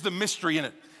the mystery in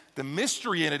it. The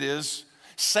mystery in it is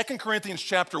 2 Corinthians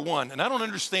chapter 1, and I don't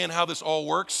understand how this all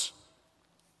works.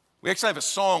 We actually have a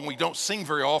song we don't sing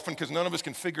very often because none of us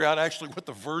can figure out actually what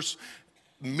the verse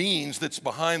means that's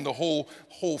behind the whole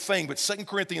thing. But 2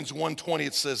 Corinthians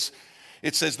 1:20,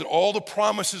 it says that all the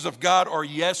promises of God are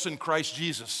yes in Christ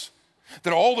Jesus.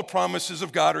 That all the promises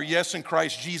of God are yes in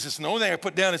Christ Jesus. And the only thing I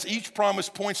put down is each promise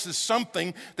points to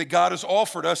something that God has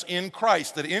offered us in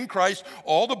Christ. That in Christ,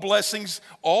 all the blessings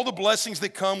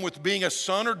that come with being a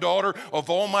son or daughter of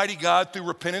Almighty God through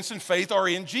repentance and faith are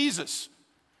in Jesus.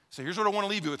 So here's what I want to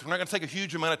leave you with. We're not going to take a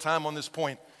huge amount of time on this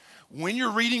point. When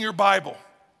you're reading your Bible,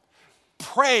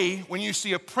 pray when you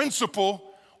see a principle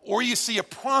or you see a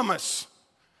promise.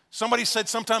 Somebody said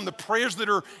sometime the prayers that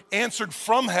are answered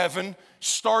from heaven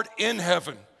start in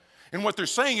heaven. And what they're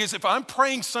saying is if I'm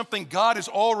praying something God has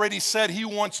already said he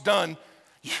wants done,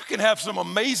 you can have some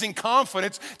amazing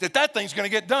confidence that thing's going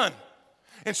to get done.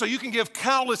 And so you can give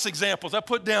countless examples. I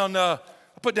put down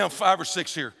 5 or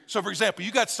 6 here. So for example,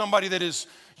 you got somebody that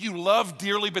you love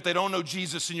dearly, but they don't know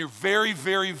Jesus, and you're very,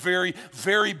 very, very,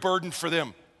 very burdened for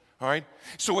them. All right?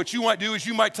 So what you might do is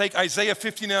you might take Isaiah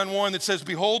 59:1 that says,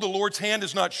 behold, the Lord's hand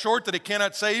is not short that it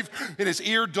cannot save, and his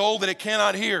ear dull that it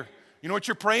cannot hear. You know what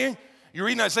you're praying? You're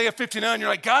reading Isaiah 59, you're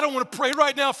like, God, I want to pray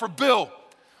right now for Bill.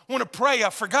 I want to pray.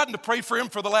 I've forgotten to pray for him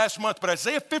for the last month, but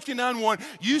Isaiah 59:1,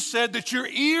 you said that your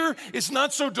ear is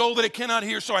not so dull that it cannot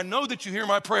hear, so I know that you hear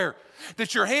my prayer.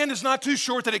 That your hand is not too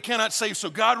short that it cannot save.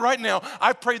 So God, right now,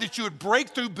 I pray that you would break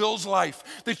through Bill's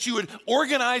life, that you would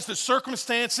organize the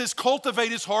circumstances,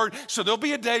 cultivate his heart, so there'll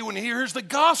be a day when he hears the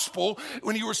gospel,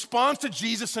 when he responds to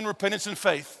Jesus in repentance and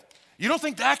faith. You don't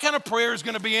think that kind of prayer is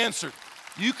going to be answered?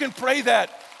 You can pray that.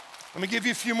 Let me give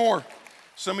you a few more.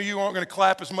 Some of you aren't going to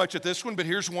clap as much at this one, but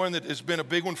here's one that has been a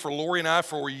big one for Lori and I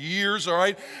for years, all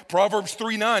right? Proverbs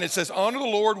 3:9, it says, honor the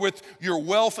Lord with your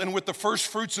wealth and with the first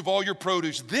fruits of all your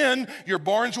produce. Then your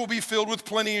barns will be filled with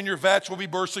plenty and your vats will be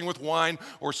bursting with wine,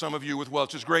 or some of you with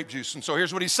Welch's grape juice. And so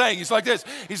here's what he's saying. He's like this.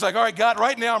 He's like, all right, God,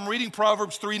 right now I'm reading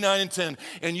Proverbs 3:9 and 10,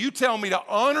 and you tell me to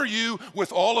honor you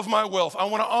with all of my wealth. I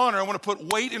want to put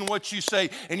weight in what you say.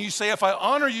 And you say, if I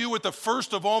honor you with the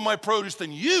first of all my produce,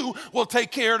 then you will take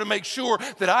care to make sure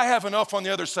that I have enough on the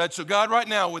other side. So God, right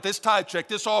now, with this tithe check,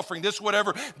 this offering, this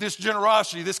whatever, this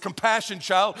generosity, this compassion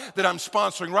child that I'm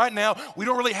sponsoring, right now, we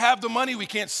don't really have the money. We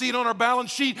can't see it on our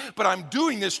balance sheet, but I'm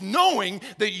doing this knowing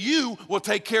that you will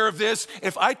take care of this.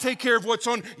 If I take care of what's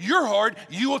on your heart,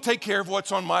 you will take care of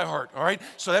what's on my heart, all right?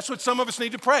 So that's what some of us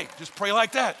need to pray. Just pray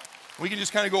like that. We can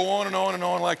just kind of go on and on and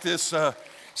on like this.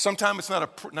 Sometimes it's not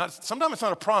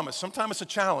a promise. Sometimes it's a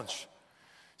challenge.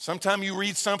 Sometimes you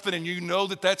read something and you know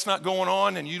that that's not going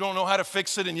on and you don't know how to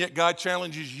fix it, and yet God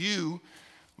challenges you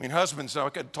I mean, husbands, I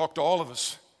could talk to all of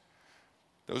us.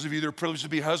 Those of you that are privileged to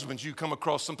be husbands, you come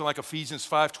across something like Ephesians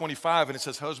 5:25, and it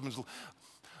says, husbands,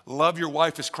 love your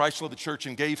wife as Christ loved the church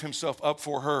and gave himself up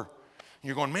for her. And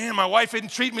you're going, man, my wife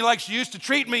didn't treat me like she used to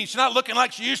treat me. She's not looking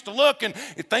like she used to look, and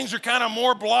things are kind of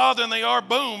more blah than they are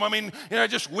boom. I mean, I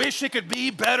just wish it could be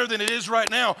better than it is right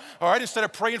now. All right, instead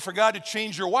of praying for God to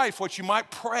change your wife, what you might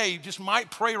pray, just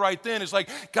might pray right then is like,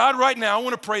 God, right now, I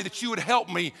want to pray that you would help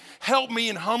me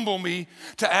and humble me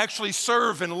to actually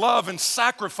serve and love and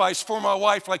sacrifice for my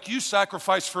wife like you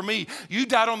sacrificed for me. You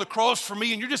died on the cross for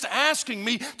me, and you're just asking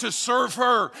me to serve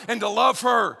her and to love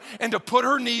her and to put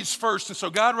her needs first. And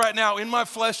so, God, right now, in my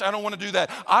flesh, I don't want to do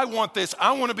that. I want this.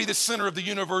 I want to be the center of the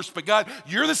universe. But God,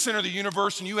 you're the center of the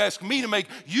universe, and you ask me to make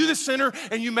you the center,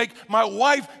 and you make my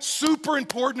wife super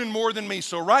important and more than me.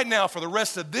 So right now, for the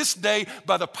rest of this day,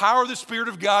 by the power of the Spirit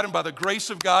of God and by the grace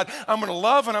of God, I'm going to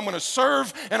love and I'm going to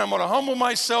serve and I'm going to humble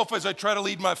myself as I try to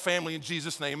lead my family in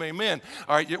Jesus' name. Amen.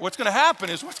 All right, what's going to happen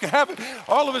is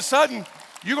all of a sudden,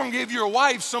 you're going to give your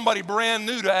wife somebody brand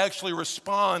new to actually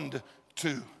respond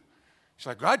to. She's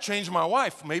like, God changed my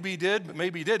wife. Maybe he did, but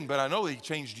maybe he didn't, but I know he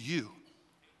changed you.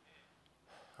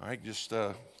 All right, just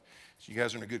you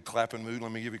guys are in a good clapping mood.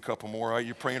 Let me give you a couple more. All right,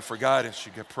 you're praying for guidance.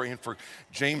 You're praying for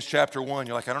James chapter 1.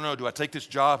 You're like, I don't know, do I take this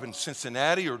job in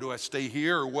Cincinnati or do I stay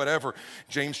here or whatever?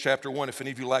 James chapter 1, if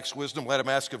any of you lacks wisdom, let him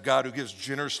ask of God who gives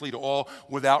generously to all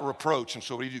without reproach. And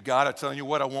so what do you do? God, I'm telling you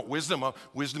what, I want wisdom.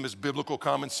 Wisdom is biblical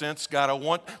common sense. God, I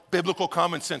want biblical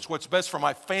common sense. What's best for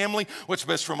my family? What's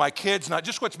best for my kids? Not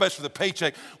just what's best for the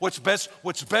paycheck. What's best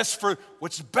for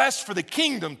the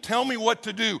kingdom? Tell me what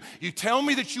to do. You tell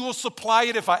me that you will supply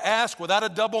it if I ask without a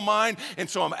double mind. And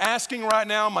so I'm asking right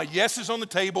now, my yes is on the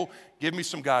table. Give me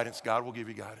some guidance. God will give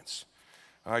you guidance.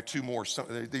 All right, two more.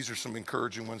 These are some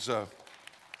encouraging ones.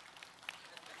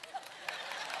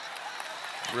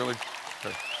 Really?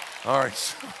 Okay. All right.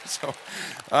 So,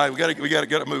 all right, we got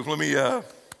to move. Let me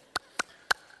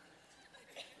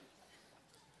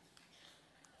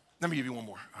give you one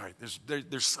more. All right.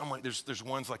 There's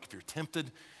ones like if you're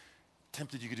tempted,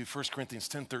 you could do 1 Corinthians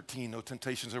 10:13. No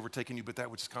temptation has overtaken you, but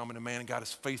that which is common to man. And God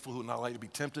is faithful, who will not allow you to be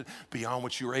tempted beyond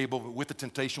what you are able, but with the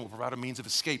temptation will provide a means of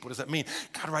escape. What does that mean?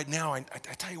 God, right now, I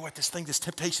tell you what, this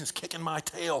temptation is kicking my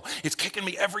tail. It's kicking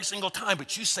me every single time,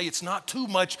 but you say it's not too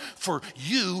much for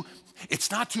you.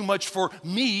 It's not too much for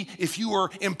me if you are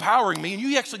empowering me, and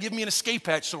you actually give me an escape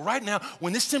hatch. So right now,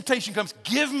 when this temptation comes,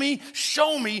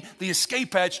 show me the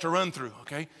escape hatch to run through,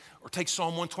 okay? Or take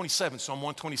Psalm 127. Psalm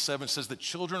 127 says that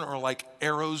children are like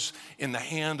arrows in the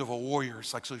hand of a warrior.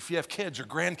 It's like, so if you have kids or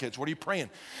grandkids, what are you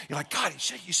praying? You're like, God,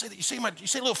 you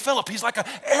say little Philip, he's like an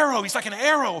arrow. He's like an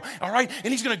arrow, all right?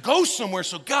 And he's going to go somewhere.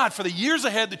 So God, for the years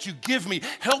ahead that you give me,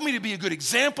 help me to be a good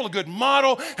example, a good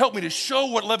model. Help me to show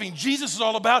what loving Jesus is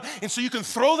all about. And so you can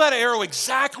throw that arrow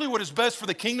exactly what is best for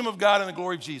the kingdom of God and the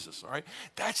glory of Jesus, all right?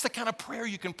 That's the kind of prayer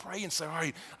you can pray and say, all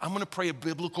right, I'm going to pray a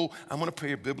biblical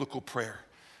prayer.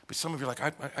 But some of you are like,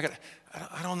 I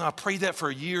don't know, I prayed that for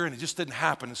a year and it just didn't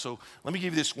happen. And so let me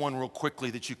give you this one real quickly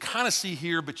that you kind of see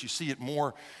here, but you see it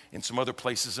more in some other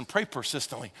places. And pray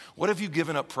persistently. What have you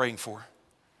given up praying for?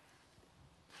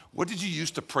 What did you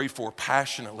used to pray for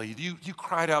passionately? You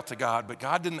cried out to God, but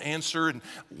God didn't answer, and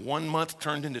 1 month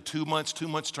turned into 2 months, 2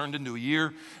 months turned into a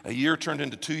year turned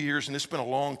into 2 years, and it's been a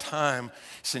long time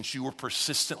since you were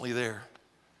persistently there.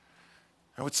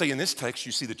 I would say in this text,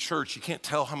 you see the church, you can't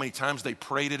tell how many times they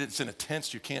prayed it. It's in a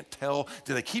tense. You can't tell,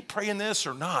 did they keep praying this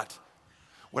or not?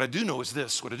 What I do know is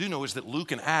this. What I do know is that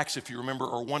Luke and Acts, if you remember,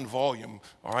 are one volume,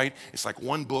 all right? It's like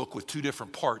one book with two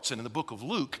different parts. And in the book of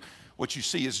Luke, what you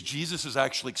see is Jesus is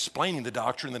actually explaining the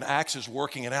doctrine, and then Acts is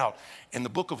working it out. And the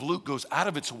book of Luke goes out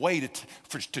of its way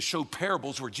to show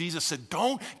parables where Jesus said,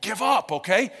 don't give up,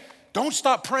 okay? Don't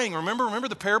stop praying. Remember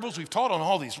the parables? We've taught on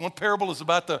all these. One parable is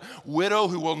about the widow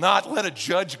who will not let a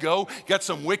judge go. Got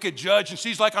some wicked judge, and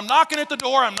she's like, I'm knocking at the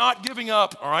door. I'm not giving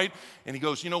up, all right? And he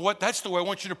goes, you know what? That's the way I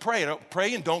want you to pray.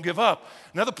 Pray and don't give up.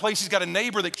 Another place, he's got a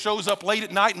neighbor that shows up late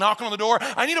at night knocking on the door.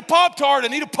 I need a Pop-Tart. I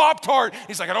need a Pop-Tart.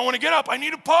 He's like, I don't want to get up. I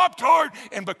need a Pop-Tart.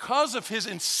 And because of his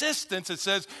insistence, it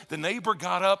says the neighbor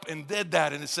got up and did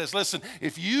that. And it says, listen,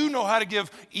 if you know how to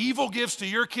give evil gifts to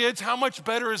your kids, how much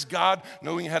better is God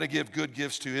knowing how to give good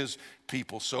gifts to his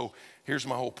people? So here's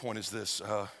my whole point is this.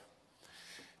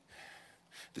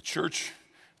 The church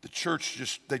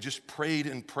just prayed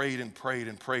and prayed and prayed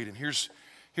and prayed. And here's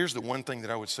the one thing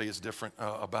that I would say is different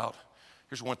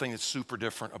here's one thing that's super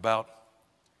different about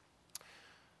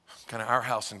kind of our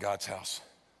house and God's house.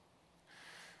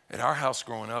 At our house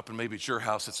growing up, and maybe at your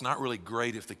house, it's not really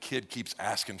great if the kid keeps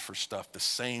asking for stuff, the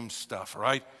same stuff,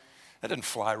 right? That didn't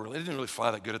fly really. It didn't really fly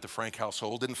that good at the Frank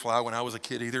household. Didn't fly when I was a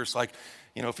kid either. It's like,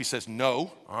 if he says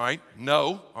no, all right,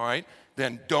 no, all right,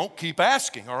 then don't keep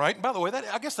asking, all right? And by the way,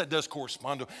 I guess that does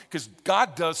correspond to, because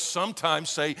God does sometimes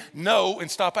say no and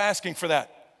stop asking for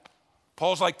that.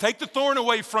 Paul's like, take the thorn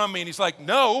away from me. And he's like,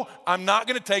 no, I'm not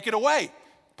going to take it away.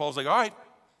 Paul's like, all right,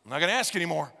 I'm not going to ask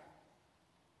anymore.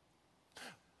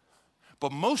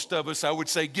 But most of us, I would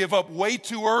say, give up way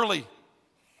too early.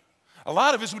 A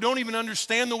lot of us, we don't even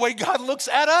understand the way God looks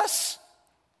at us.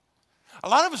 A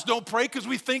lot of us don't pray because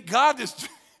we think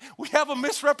we have a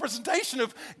misrepresentation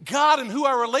of God and who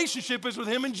our relationship is with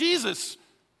Him and Jesus.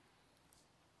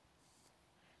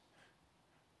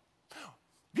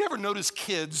 Have you ever noticed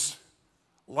kids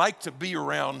like to be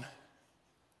around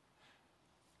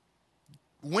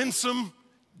winsome,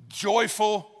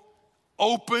 joyful,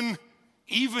 open,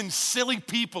 even silly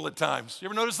people at times? You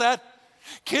ever notice that?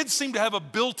 Kids seem to have a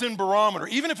built-in barometer,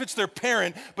 even if it's their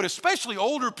parent, but especially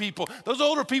older people. Those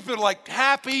older people are like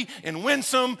happy and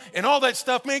winsome and all that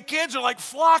stuff. Man, kids are like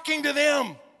flocking to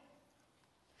them.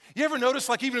 You ever notice,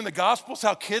 like even in the Gospels,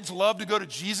 how kids love to go to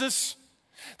Jesus?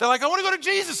 They're like, I want to go to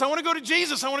Jesus. I want to go to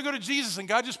Jesus. I want to go to Jesus. And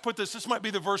God just put this might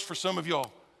be the verse for some of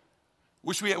y'all.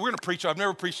 We're going to preach. I've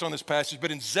never preached on this passage,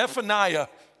 but in Zephaniah,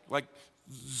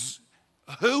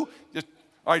 who?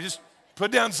 Just put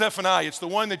down Zephaniah. It's the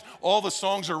one that all the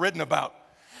songs are written about.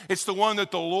 It's the one that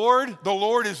the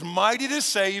Lord is mighty to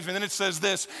save. And then it says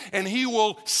this, and He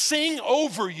will sing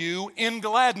over you in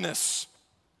gladness.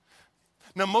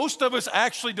 Now, most of us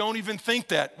actually don't even think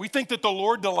that. We think that the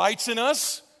Lord delights in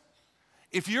us.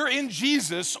 If you're in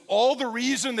Jesus, all the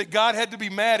reason that God had to be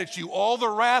mad at you, all the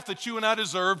wrath that you and I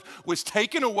deserved was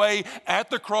taken away at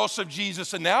the cross of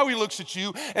Jesus. And now He looks at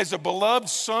you as a beloved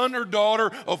son or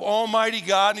daughter of Almighty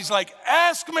God. And He's like,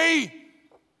 ask me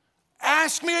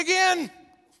again.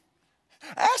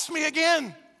 Ask me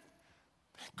again.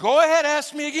 Go ahead,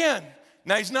 ask me again.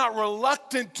 Now, He's not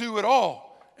reluctant to at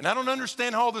all. And I don't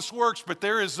understand how all this works, but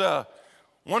there is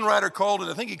one writer called it,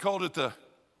 I think he called it the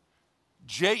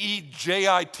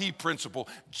JEJIT principle.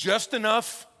 Just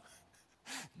enough,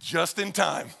 just in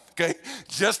time. Okay?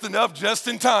 Just enough, just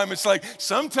in time. It's like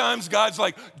sometimes God's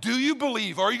like, do you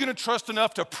believe? Are you going to trust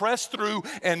enough to press through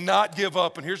and not give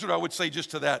up? And here's what I would say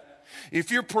just to that.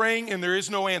 If you're praying and there is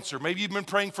no answer, maybe you've been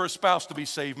praying for a spouse to be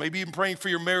saved, maybe you've been praying for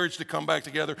your marriage to come back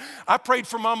together. I prayed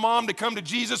for my mom to come to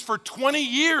Jesus for 20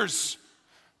 years.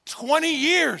 20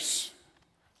 years.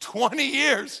 20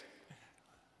 years.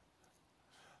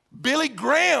 Billy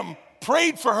Graham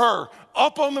prayed for her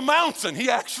up on the mountain. He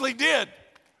actually did.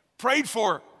 Prayed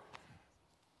for her.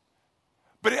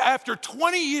 But after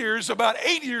 20 years, about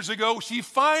 8 years ago, she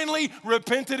finally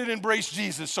repented and embraced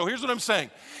Jesus. So here's what I'm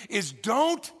saying, is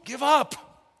don't give up.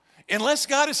 Unless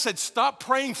God has said, stop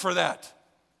praying for that.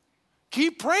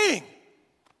 Keep praying.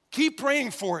 Keep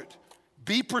praying for it.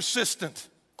 Be persistent.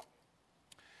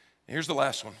 And here's the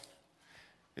last one,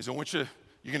 is I want you,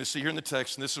 you're going to see here in the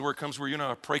text, and this is where it comes where you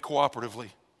know, pray cooperatively.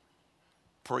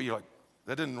 Pray, you're like,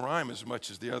 that didn't rhyme as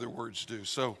much as the other words do.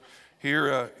 So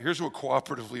here's what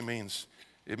cooperatively means.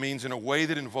 It means in a way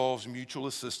that involves mutual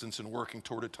assistance and working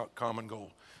toward a common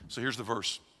goal. So here's the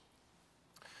verse.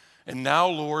 And now,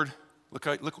 Lord, look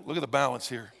at the balance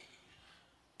here.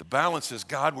 The balance is,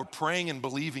 God, we're praying and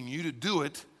believing you to do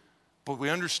it, but we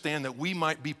understand that we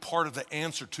might be part of the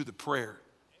answer to the prayer.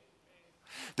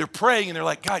 They're praying and they're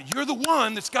like, God, you're the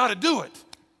one that's got to do it.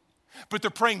 But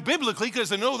they're praying biblically because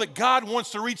they know that God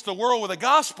wants to reach the world with the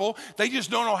gospel. They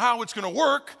just don't know how it's going to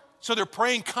work. So they're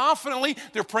praying confidently,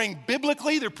 they're praying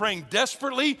biblically, they're praying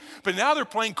desperately, but now they're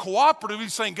praying cooperatively,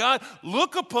 saying, God,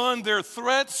 look upon their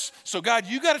threats. So God,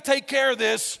 you got to take care of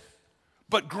this,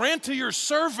 but grant to your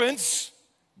servants,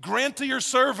 grant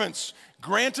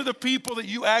to the people that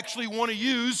you actually want to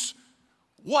use,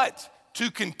 what? To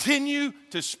continue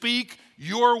to speak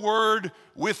your word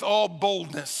with all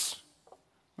boldness.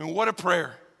 I mean, what a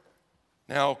prayer.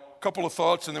 Now, a couple of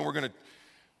thoughts, and then we're going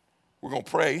to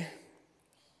pray.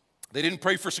 They didn't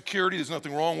pray for security. There's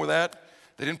nothing wrong with that.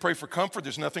 They didn't pray for comfort.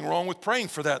 There's nothing wrong with praying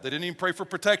for that. They didn't even pray for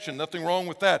protection. Nothing wrong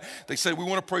with that. They said we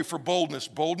want to pray for boldness.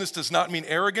 Boldness does not mean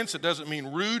arrogance. It doesn't mean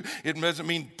rude. It doesn't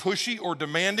mean pushy or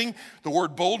demanding. The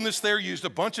word boldness there, used a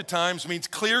bunch of times, means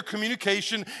clear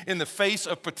communication in the face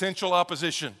of potential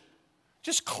opposition.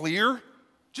 Just clear,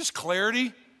 just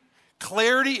clarity.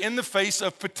 Clarity in the face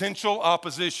of potential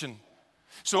opposition.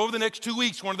 So over the next 2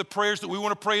 weeks, one of the prayers that we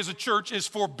want to pray as a church is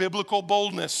for biblical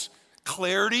boldness.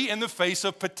 Clarity in the face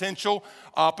of potential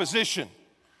opposition.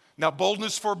 Now,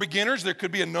 boldness for beginners, there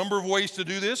could be a number of ways to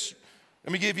do this.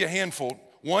 Let me give you a handful.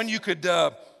 One, you could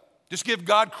just give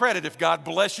God credit. If God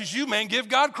blesses you, man, give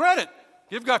God credit.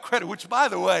 Give God credit, which, by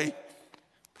the way,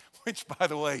 which, by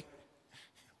the way,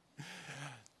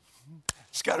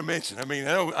 just got to mention, I mean,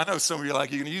 I know some of you are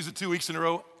like, you're going to use it 2 weeks in a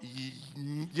row?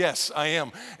 Yes, I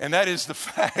am. And that is the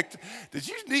fact. Did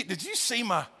you see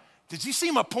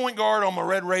my point guard on my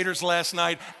Red Raiders last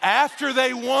night after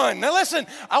they won? Now listen,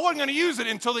 I wasn't going to use it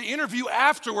until the interview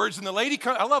afterwards, and the lady,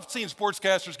 I love seeing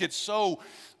sportscasters get so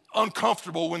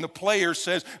uncomfortable when the player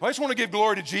says, I just want to give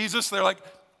glory to Jesus. They're like,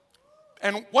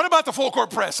 and what about the full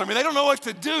court press? I mean, they don't know what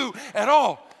to do at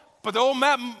all. But the old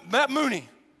Matt Mooney,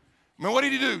 I mean, what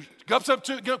did he do? Comes up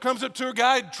to a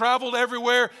guy, traveled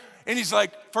everywhere, and he's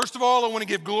like, first of all, I want to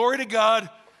give glory to God,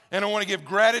 and I want to give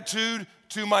gratitude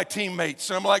to my teammates.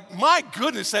 And I'm like, my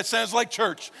goodness, that sounds like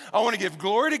church. I want to give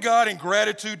glory to God and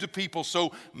gratitude to people.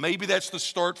 So maybe that's the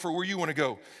start for where you want to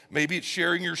go. Maybe it's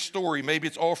sharing your story. Maybe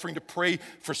it's offering to pray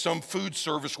for some food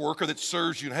service worker that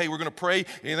serves you. And hey, we're going to pray.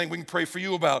 Anything we can pray for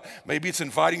you about. Maybe it's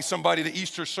inviting somebody to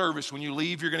Easter service. When you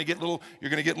leave, you're going to get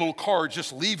little cards.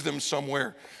 Just leave them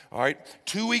somewhere. All right.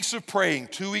 2 weeks of praying.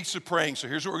 2 weeks of praying. So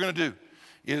here's what we're going to do: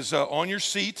 is on your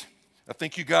seat. I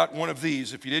think you got one of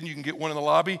these. If you didn't, you can get one in the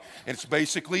lobby. And it's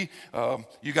basically,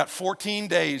 you got 14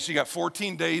 days. You got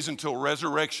 14 days until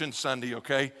Resurrection Sunday,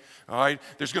 okay? All right?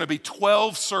 There's going to be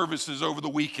 12 services over the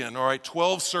weekend, all right?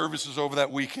 12 services over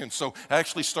that weekend. So it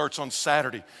actually starts on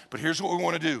Saturday. But here's what we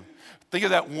want to do. Think of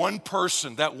that one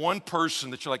person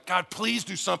that you're like, God, please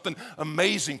do something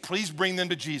amazing. Please bring them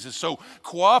to Jesus. So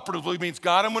cooperatively means,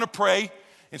 God, I'm going to pray.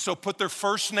 And so put their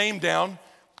first name down.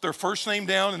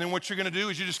 And then what you're going to do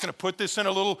is you're just going to put this in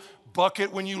a little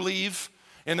bucket when you leave.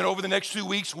 And then over the next 2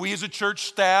 weeks, we as a church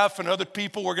staff and other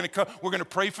people, we're going to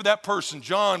pray for that person,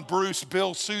 John, Bruce,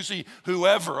 Bill, Susie,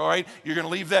 whoever, all right? You're going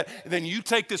to leave that. And then you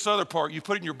take this other part. You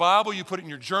put it in your Bible. You put it in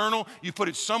your journal. You put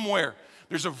it somewhere.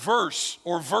 There's a verse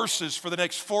or verses for the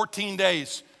next 14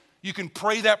 days. You can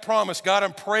pray that promise. God,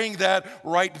 I'm praying that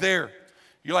right there.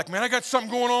 You're like, man, I got something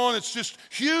going on. It's just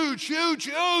huge, huge,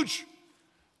 huge.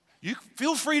 You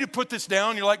feel free to put this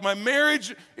down. You're like, my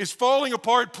marriage is falling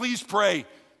apart. Please pray.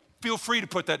 Feel free to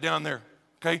put that down there,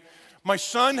 okay? My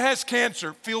son has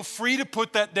cancer. Feel free to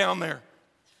put that down there.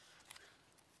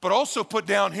 But also put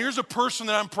down, here's a person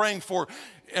that I'm praying for.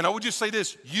 And I would just say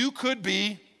this, you could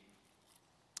be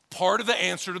part of the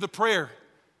answer to the prayer.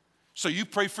 So you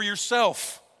pray for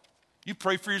yourself. You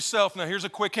pray for yourself. Now here's a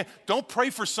quick hint. Don't pray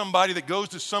for somebody that goes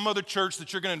to some other church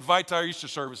that you're going to invite to our Easter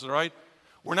service, all right?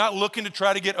 We're not looking to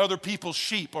try to get other people's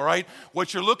sheep, all right?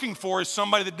 What you're looking for is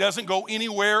somebody that doesn't go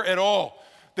anywhere at all.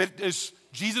 That is,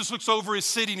 Jesus looks over his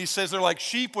city and he says they're like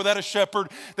sheep without a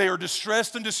shepherd. They are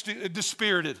distressed and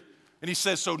dispirited. And he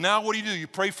says, so now what do? You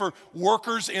pray for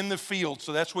workers in the field.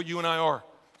 So that's what you and I are.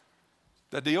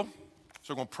 That deal?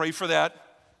 So we're going to pray for that.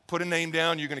 Put a name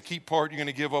down. You're going to keep part. You're going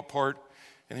to give up part.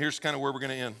 And here's kind of where we're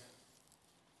going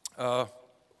to end.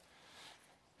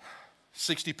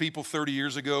 60 people 30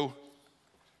 years ago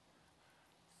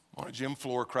on a gym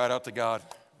floor cried out to God.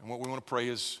 And what we want to pray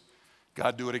is,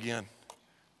 God, do it again.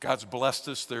 God's blessed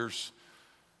us. There's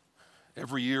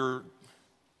every year,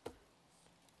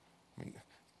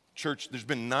 church, there's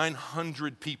been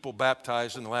 900 people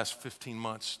baptized in the last 15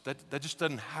 months. That just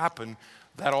doesn't happen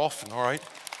that often, all right?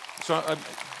 So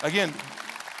again,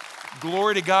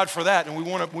 glory to God for that, and we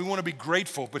want to be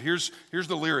grateful. But here's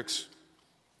the lyrics.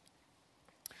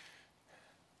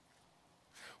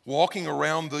 Walking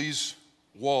around these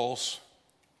walls,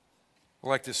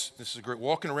 like this is great.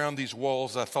 Walking around these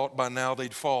walls, I thought by now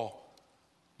they'd fall.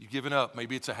 You've given up.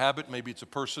 Maybe it's a habit, maybe it's a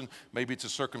person, maybe it's a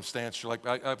circumstance. You're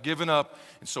like, I've given up.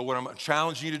 And so what I'm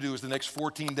challenging you to do is the next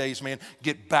 14 days, man,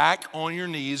 get back on your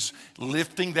knees,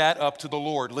 lifting that up to the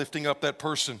Lord, lifting up that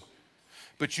person.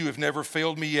 But you have never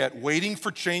failed me yet. Waiting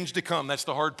for change to come. That's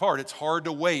the hard part. It's hard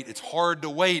to wait. It's hard to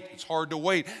wait. It's hard to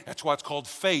wait. That's why it's called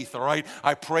faith, all right?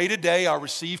 I pray today, I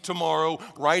receive tomorrow.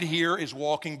 Right here is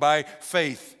walking by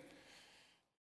faith.